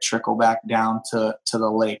we let it trickle back down to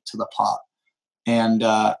the lake, to the pot. And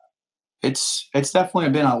it's definitely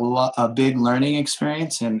been a big learning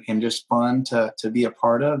experience, and just fun to be a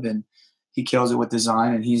part of. And he kills it with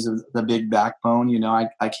design, and he's the big backbone.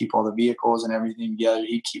 I keep all the vehicles and everything together.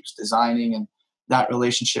 He keeps designing, and that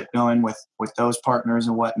relationship going with those partners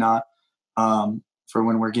and whatnot, for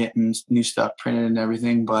when we're getting new stuff printed and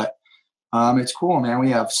everything. But it's cool, man.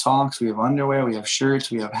 We have socks, we have underwear, we have shirts,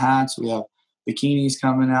 we have hats, we have bikinis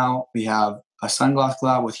coming out. We have a sunglass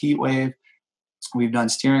collab with Heatwave. We've done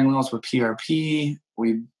steering wheels with PRP.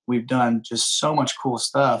 We've done just so much cool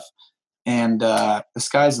stuff, and the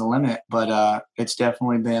sky's the limit. But it's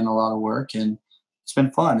definitely been a lot of work, and it's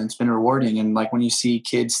been fun. It's been rewarding. And like when you see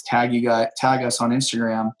kids tag us on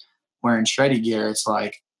Instagram wearing Shreddy gear, it's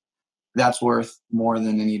like that's worth more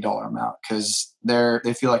than any dollar amount, because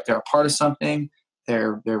they feel like they're a part of something.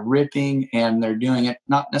 They're ripping, and they're doing it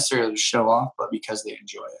not necessarily to show off, but because they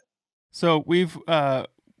enjoy it. So we've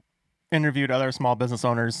interviewed other small business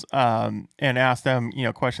owners and asked them,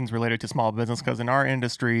 questions related to small business, because in our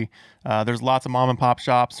industry, there's lots of mom and pop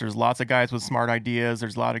shops. There's lots of guys with smart ideas.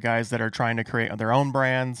 There's a lot of guys that are trying to create their own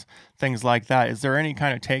brands, things like that. Is there any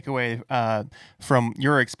kind of takeaway from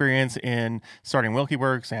your experience in starting Wilkey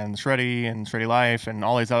Works and Shreddy Lyfe and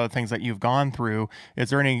all these other things that you've gone through? Is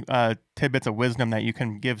there any tidbits of wisdom that you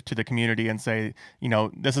can give to the community and say,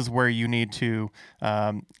 this is where you need to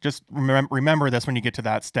just remember this when you get to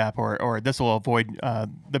that step, or this will avoid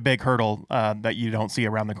the big hurdle that you don't see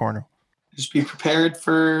around the corner? Just be prepared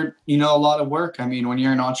for, a lot of work. I mean, when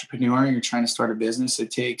you're an entrepreneur and you're trying to start a business, it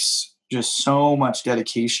takes just so much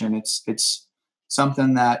dedication. It's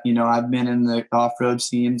something that, I've been in the off-road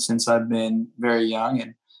scene since I've been very young.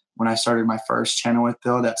 And when I started my first channel with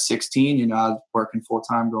Bill at 16, I was working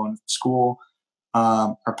full-time, going to school,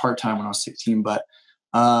 or part-time when I was 16. But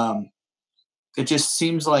it just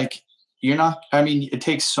seems like it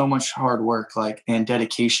takes so much hard work, and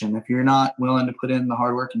dedication. If you're not willing to put in the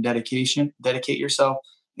hard work and dedicate yourself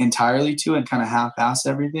entirely to it and kind of half-ass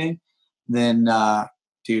everything, then,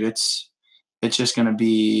 dude, it's just going to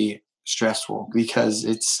be stressful, because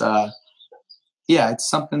it's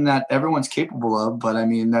something that everyone's capable of. But I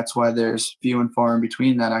mean, that's why there's few and far in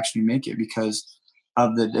between that actually make it, because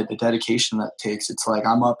of the dedication that it takes. It's like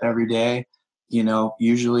I'm up every day,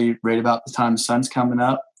 usually right about the time the sun's coming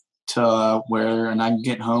up, to where, and I can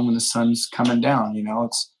get home when the sun's coming down.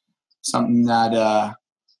 It's something that,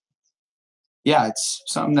 it's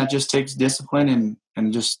something that just takes discipline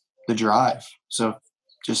and just the drive. So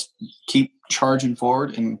just keep charging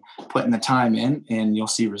forward and putting the time in, and you'll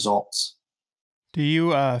see results. Do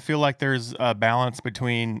you feel like there's a balance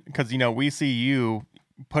between, because, we see you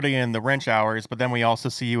putting in the wrench hours, but then we also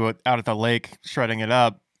see you out at the lake shredding it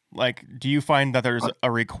up. Like, do you find that there's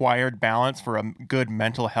a required balance for a good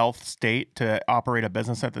mental health state to operate a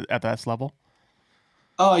business at this level?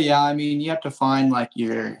 Oh yeah. I mean, you have to find like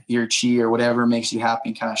your chi or whatever makes you happy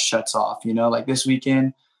and kind of shuts off, like this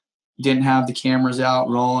weekend, didn't have the cameras out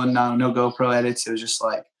rolling, no GoPro edits. It was just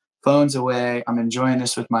like phones away. I'm enjoying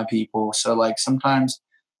this with my people. So like sometimes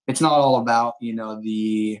it's not all about,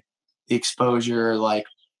 the exposure, like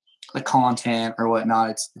the content or whatnot.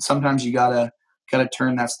 It's sometimes you gotta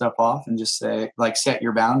turn that stuff off and just say, like, set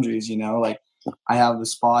your boundaries, like I have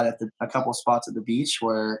a couple spots at the beach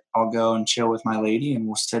where I'll go and chill with my lady, and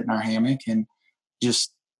we'll sit in our hammock and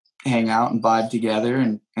just hang out and vibe together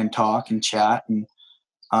and talk and chat, and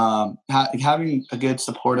having a good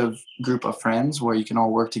supportive group of friends where you can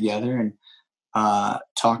all work together and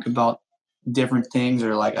talk about different things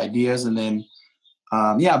or like ideas. And then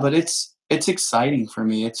but it's exciting for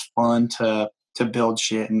me. It's fun to build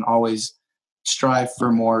shit and always strive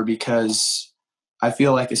for more, because I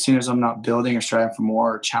feel like as soon as I'm not building or striving for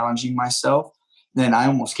more or challenging myself, then I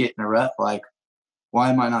almost get in a rut. Like,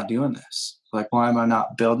 why am I not doing this? Like, why am I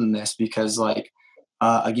not building this? Because like,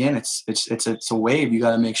 again, it's a wave. You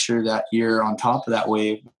got to make sure that you're on top of that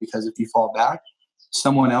wave, because if you fall back,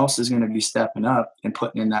 someone else is going to be stepping up and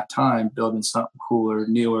putting in that time, building something cooler,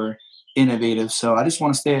 newer, innovative. So I just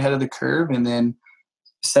want to stay ahead of the curve and then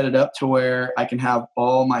set it up to where I can have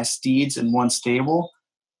all my steeds in one stable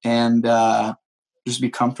and just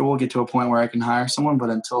be comfortable, get to a point where I can hire someone.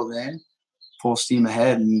 But until then, full steam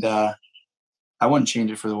ahead. And I wouldn't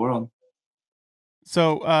change it for the world.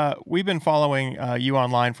 So we've been following you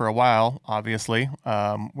online for a while, obviously,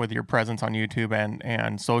 with your presence on YouTube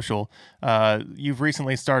and social. You've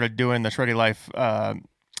recently started doing the Shreddy Lyfe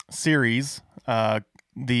series.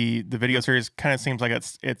 The video series kind of seems like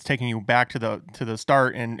it's taking you back to the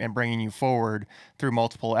start and bringing you forward through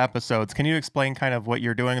multiple episodes. Can you explain kind of what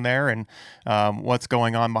you're doing there and what's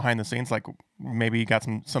going on behind the scenes? Like maybe you got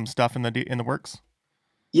some stuff in the works.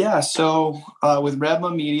 Yeah. So with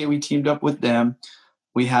Redma Media, we teamed up with them.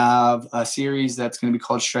 We have a series that's going to be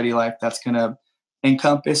called Shreddy Lyfe that's going to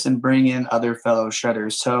encompass and bring in other fellow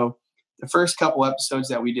shredders. So the first couple episodes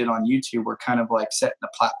that we did on YouTube were kind of like setting the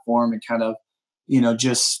platform and kind of,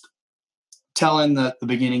 just telling the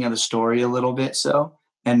beginning of the story a little bit. So,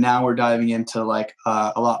 and now we're diving into like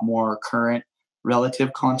a lot more current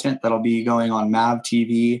relative content that'll be going on Mav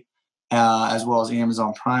TV, as well as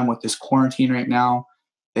Amazon Prime. With this quarantine right now,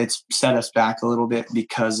 it's set us back a little bit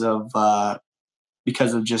because of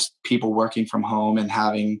just people working from home and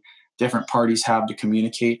having different parties have to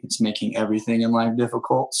communicate. It's making everything in life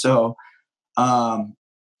difficult. So,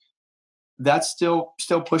 that's still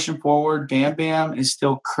pushing forward. Bam Bam is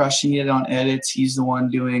still crushing it on edits. He's the one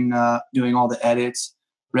doing all the edits.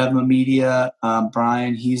 Redma Media,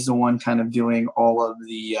 Brian, he's the one kind of doing all of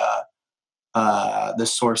the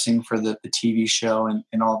sourcing for the TV show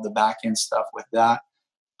and all of the back end stuff with that.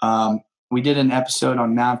 We did an episode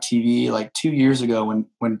on Mav TV like 2 years ago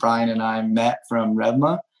when Brian and I met from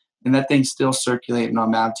Redma, and that thing's still circulating on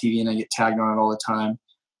Mav TV, and I get tagged on it all the time.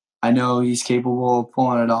 I know he's capable of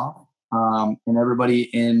pulling it off. And everybody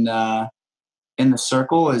in the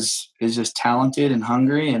circle is just talented and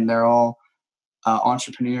hungry, and they're all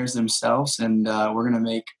entrepreneurs themselves. And we're gonna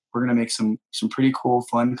make some pretty cool,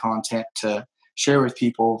 fun content to share with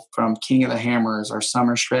people from King of the Hammers, our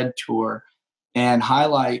summer shred tour, and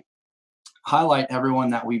highlight everyone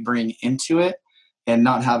that we bring into it, and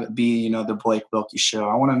not have it be the Blake Wilkey show.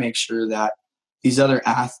 I want to make sure that these other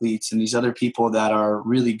athletes and these other people that are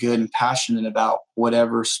really good and passionate about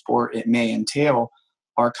whatever sport it may entail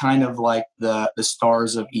are kind of like the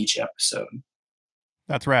stars of each episode.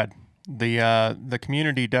 That's rad. The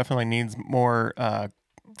community definitely needs more,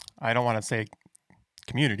 I don't want to say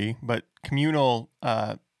community, but communal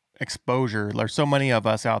exposure. There's so many of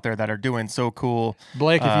us out there that are doing so cool.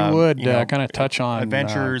 Blake, if you would kind of touch on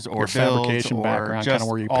adventures or fabrication background, just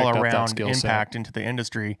where you all picked around up that skill impact set into the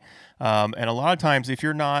industry. And a lot of times, if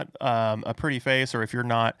you're not a pretty face, or if you're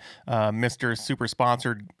not Mr. Super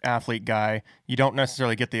Sponsored athlete guy, you don't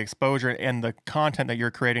necessarily get the exposure, and the content that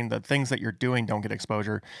you're creating, the things that you're doing, don't get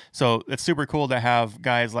exposure. So it's super cool to have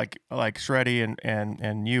guys like Shreddy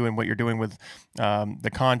and you and what you're doing with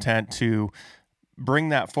the content to bring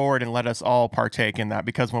that forward and let us all partake in that,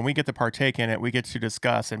 because when we get to partake in it, we get to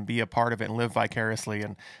discuss and be a part of it and live vicariously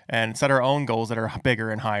and set our own goals that are bigger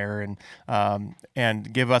and higher,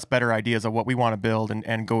 and give us better ideas of what we want to build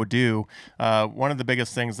and go do. One of the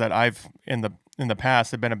biggest things that I've in the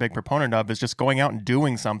past have been a big proponent of is just going out and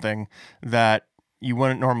doing something that you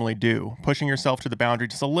wouldn't normally do, pushing yourself to the boundary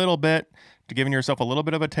just a little bit, to giving yourself a little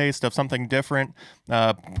bit of a taste of something different,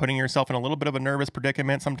 putting yourself in a little bit of a nervous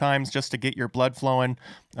predicament sometimes just to get your blood flowing,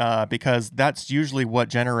 because that's usually what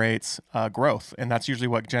generates growth, and that's usually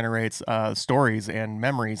what generates stories and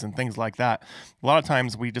memories and things like that. A lot of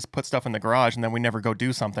times we just put stuff in the garage and then we never go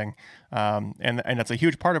do something, and that's a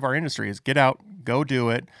huge part of our industry is get out, go do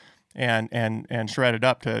it, and shred it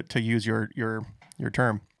up, to use your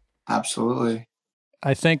term. Absolutely.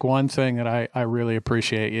 I think one thing that I really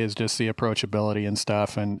appreciate is just the approachability and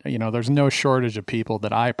stuff. And, there's no shortage of people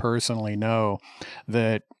that I personally know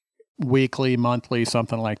that weekly, monthly,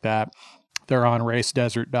 something like that, they're on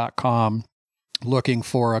racedesert.com looking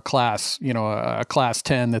for a class, a class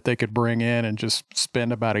 10 that they could bring in and just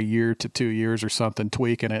spend about a year to 2 years or something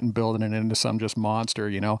tweaking it and building it into some just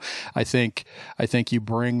monster. I think you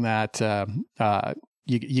bring that,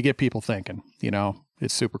 you get people thinking,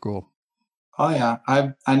 it's super cool. Oh yeah.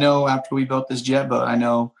 I know after we built this jet boat, I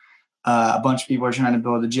know a bunch of people are trying to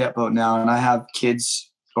build a jet boat now, and I have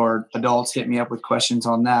kids or adults hit me up with questions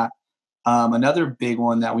on that. Another big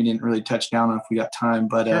one that we didn't really touch down on if we got time,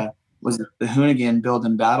 but Sure. Was the Hoonigan Build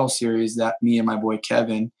and Battle series that me and my boy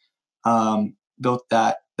Kevin built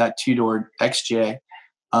that 2-door XJ.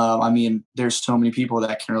 There's so many people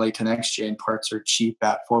that can relate to an XJ, and parts are cheap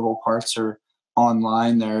at Forval Parts or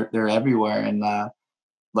online. They're everywhere, and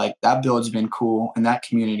like that build's been cool, and that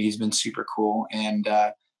community has been super cool. And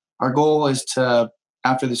our goal is to,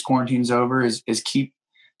 after this quarantine's over, is keep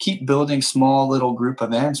building small little group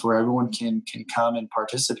events where everyone can come and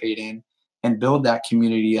participate in and build that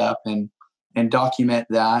community up and document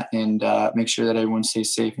that and make sure that everyone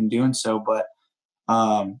stays safe in doing so. But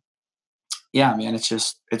yeah, man,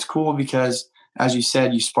 it's cool because, as you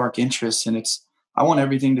said, you spark interest, and I want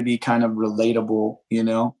everything to be kind of relatable,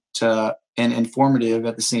 and informative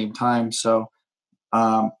at the same time. So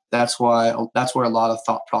that's where a lot of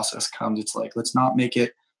thought process comes. It's like, let's not make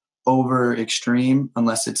it over extreme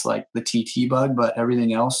unless it's like the TT bug, but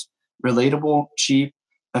everything else relatable, cheap,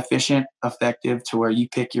 efficient, effective, to where you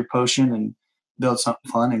pick your potion and build something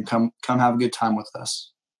fun and come have a good time with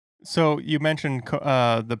us. So you mentioned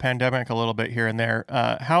the pandemic a little bit here and there.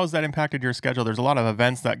 How has that impacted your schedule? There's a lot of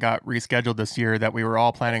events that got rescheduled this year that we were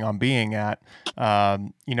all planning on being at.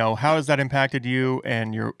 How has that impacted you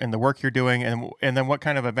and the work you're doing, and then what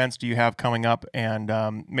kind of events do you have coming up, and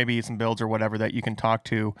maybe some builds or whatever that you can talk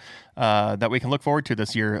to that we can look forward to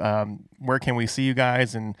this year? Where can we see you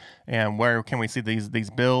guys, and where can we see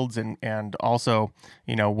these builds, and also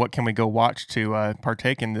what can we go watch to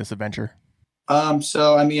partake in this adventure?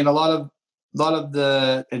 So a lot of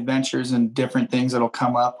the adventures and different things that'll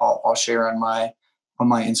come up, I'll share on my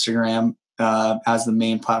Instagram as the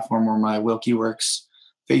main platform, or my Wilkey Works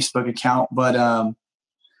Facebook account. But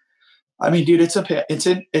dude,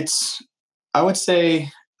 it's I would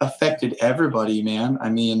say affected everybody, man.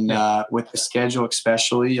 With the schedule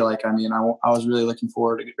especially, I was really looking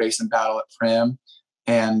forward to racing battle at Prim,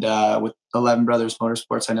 and with 11 Brothers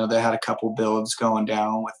Motorsports, I know they had a couple builds going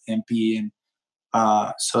down with MP, and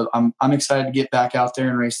so I'm excited to get back out there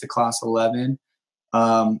and race the class 11.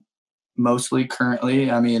 Mostly currently,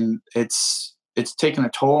 it's taken a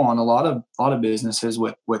toll on a lot of businesses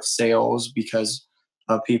with sales because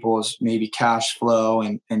of people's maybe cash flow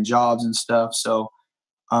and jobs and stuff. So,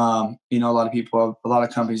 a lot of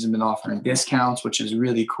companies have been offering discounts, which is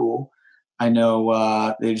really cool. I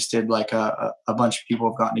know they just did like a bunch of people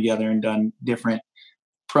have gotten together and done different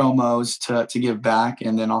promos to give back,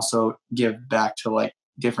 and then also give back to like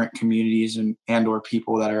different communities and or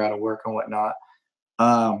people that are out of work and whatnot.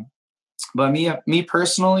 But me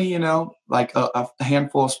personally, like a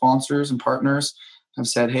handful of sponsors and partners have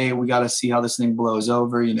said, hey, we got to see how this thing blows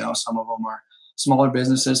over. Some of them are smaller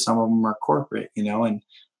businesses, some of them are corporate, and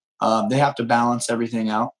they have to balance everything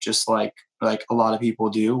out, just like a lot of people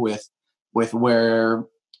do with where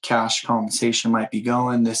cash compensation might be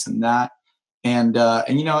going, this and that. And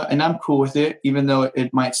I'm cool with it, even though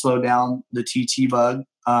it might slow down the TT bug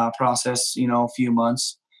process, a few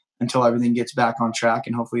months until everything gets back on track,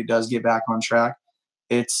 and hopefully it does get back on track.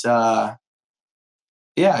 It's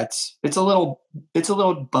it's a little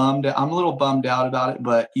bummed. I'm a little bummed out about it,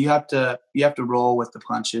 but you have to roll with the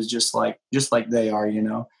punches, just like they are.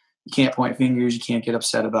 You can't point fingers, you can't get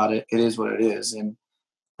upset about it. It is what it is, and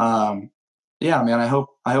yeah, man, I hope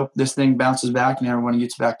this thing bounces back and everyone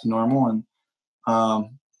gets back to normal, and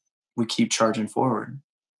we keep charging forward.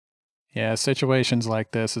 Yeah, situations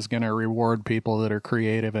like this is going to reward people that are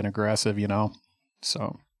creative and aggressive, you know.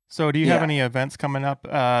 So do you have Yeah. any events coming up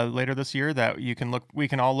later this year that we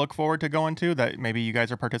can all look forward to going to that maybe you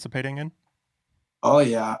guys are participating in? Oh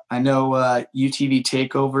yeah, I know UTV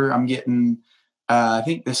Takeover. I'm getting. I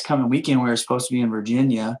think this coming weekend we were supposed to be in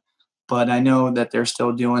Virginia, but I know that they're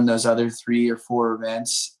still doing those other 3 or 4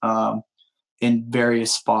 events in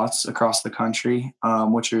various spots across the country,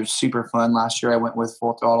 which are super fun. Last year I went with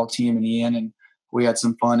Full Throttle Team and Ian, and we had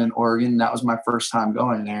some fun in Oregon. That was my first time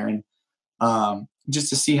going there, and just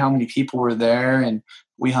to see how many people were there, and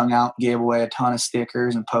we hung out, gave away a ton of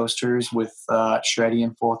stickers and posters with Shreddy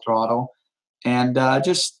and Full Throttle, and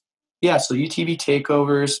just yeah. So UTV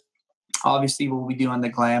takeovers. Obviously, we'll be doing the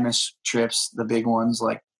Glamis trips, the big ones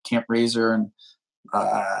like Camp Razor and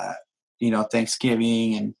uh,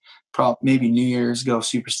 Thanksgiving and maybe New Year's, go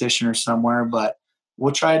Superstition or somewhere. But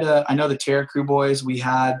we'll try to. I know the Terra Crew boys. We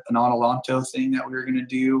had an Adelanto thing that we were going to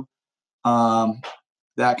do. Um,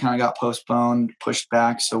 that kind of got postponed, pushed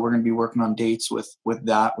back. So we're going to be working on dates with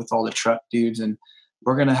that, with all the truck dudes, and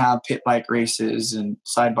we're going to have pit bike races and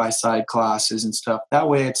side by side classes and stuff. That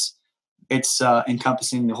way, it's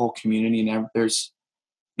encompassing the whole community. And there's,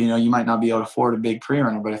 you might not be able to afford a big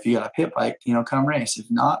pre-runner, but if you got a pit bike, come race. If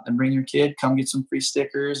not, then bring your kid, come get some free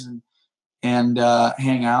stickers and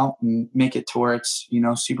hang out and make it to where it's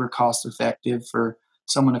super cost effective for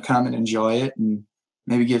someone to come and enjoy it and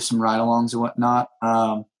maybe give some ride-alongs and whatnot.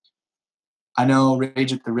 I know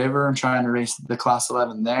Rage at the River. I'm trying to race the Class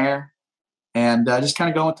 11 there, and just kind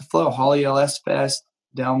of going with the flow. Holly LS Fest,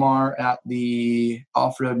 Del Mar at the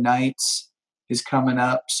Offroad Nights is coming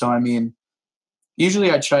up. So, I mean,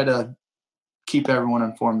 usually I try to keep everyone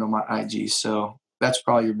informed on my IG. So that's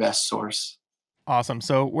probably your best source. Awesome.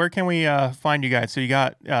 So where can we find you guys? So you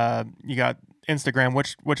got Instagram.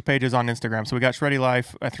 Which page is on Instagram? So we got Shreddy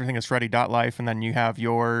Lyfe. I think it's Shreddy.life, and then you have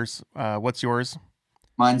yours. What's yours?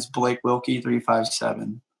 Mine's Blake Wilkey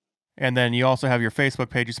 357. And then you also have your Facebook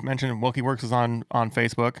page. You mentioned Wilkey Works is on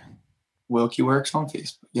Facebook. Wilkey Works on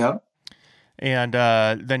Facebook. Yep. And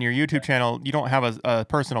then your YouTube channel. You don't have a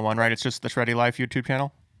personal one, right? It's just the Shreddy Lyfe YouTube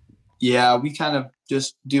channel. Yeah, we kind of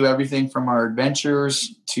just do everything from our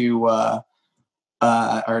adventures to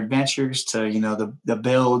the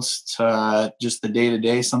builds to just the day to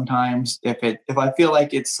day. Sometimes if I feel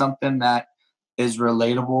like it's something that is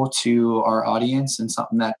relatable to our audience and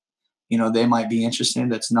something that they might be interested in,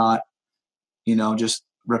 that's not just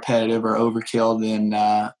repetitive or overkill, then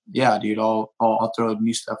yeah, dude, I'll throw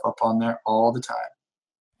new stuff up on there all the time.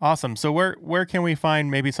 Awesome. So where can we find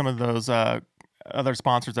maybe some of those other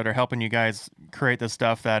sponsors that are helping you guys create this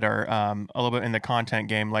stuff that are a little bit in the content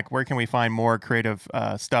game? Like, where can we find more creative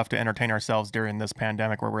stuff to entertain ourselves during this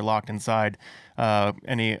pandemic where we're locked inside?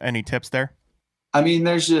 Any tips there? I mean,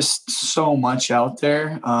 there's just so much out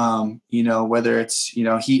there. Whether it's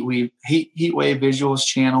Heatwave Visuals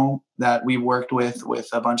channel that we worked with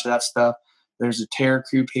a bunch of that stuff. There's a Terra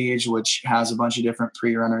Crew page which has a bunch of different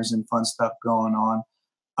pre-runners and fun stuff going on.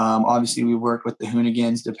 Obviously, we work with the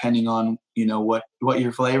Hoonigans, depending on what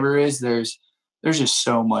your flavor is. There's just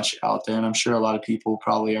so much out there, and I'm sure a lot of people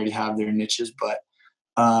probably already have their niches. But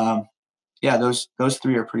yeah, those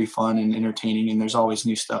 3 are pretty fun and entertaining, and there's always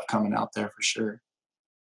new stuff coming out there for sure.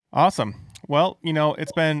 Awesome. Well,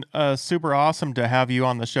 it's been super awesome to have you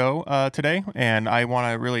on the show today, and I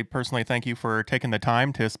want to really personally thank you for taking the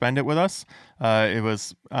time to spend it with us. It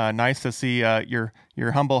was nice to see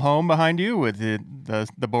your humble home behind you with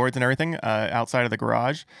the boards and everything outside of the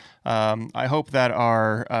garage. I hope that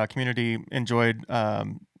our community enjoyed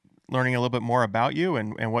learning a little bit more about you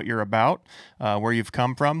and what you're about, where you've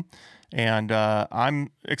come from. And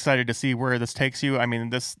I'm excited to see where this takes you. I mean,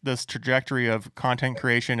 this trajectory of content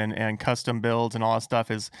creation and custom builds and all that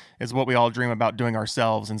stuff is what we all dream about doing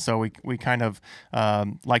ourselves. And so we kind of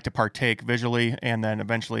like to partake visually, and then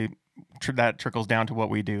eventually that trickles down to what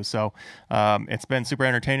we do. So it's been super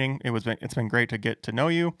entertaining. It's been great to get to know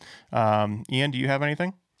you. Ian, do you have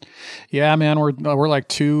anything? Yeah, man, we're like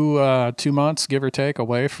 2 months, give or take,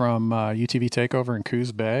 away from UTV Takeover in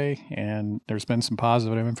Coos Bay, and there's been some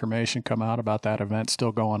positive information come out about that event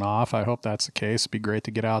still going off. I hope that's the case. It'd be great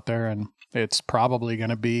to get out there, and it's probably going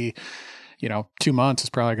to be, 2 months is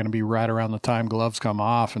probably going to be right around the time gloves come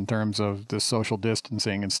off in terms of the social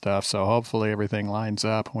distancing and stuff. So hopefully everything lines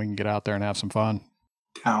up and we can get out there and have some fun.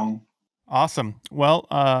 Down. Awesome. Well,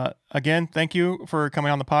 again, thank you for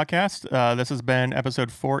coming on the podcast. This has been episode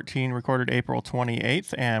 14, recorded April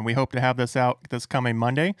 28th, and we hope to have this out this coming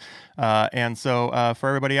Monday. And so for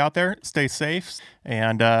everybody out there, stay safe,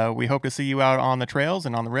 and we hope to see you out on the trails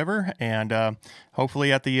and on the river, and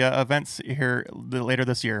hopefully at the events here later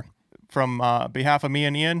this year. From behalf of me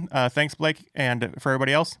and Ian, thanks, Blake, and for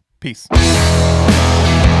everybody else, peace.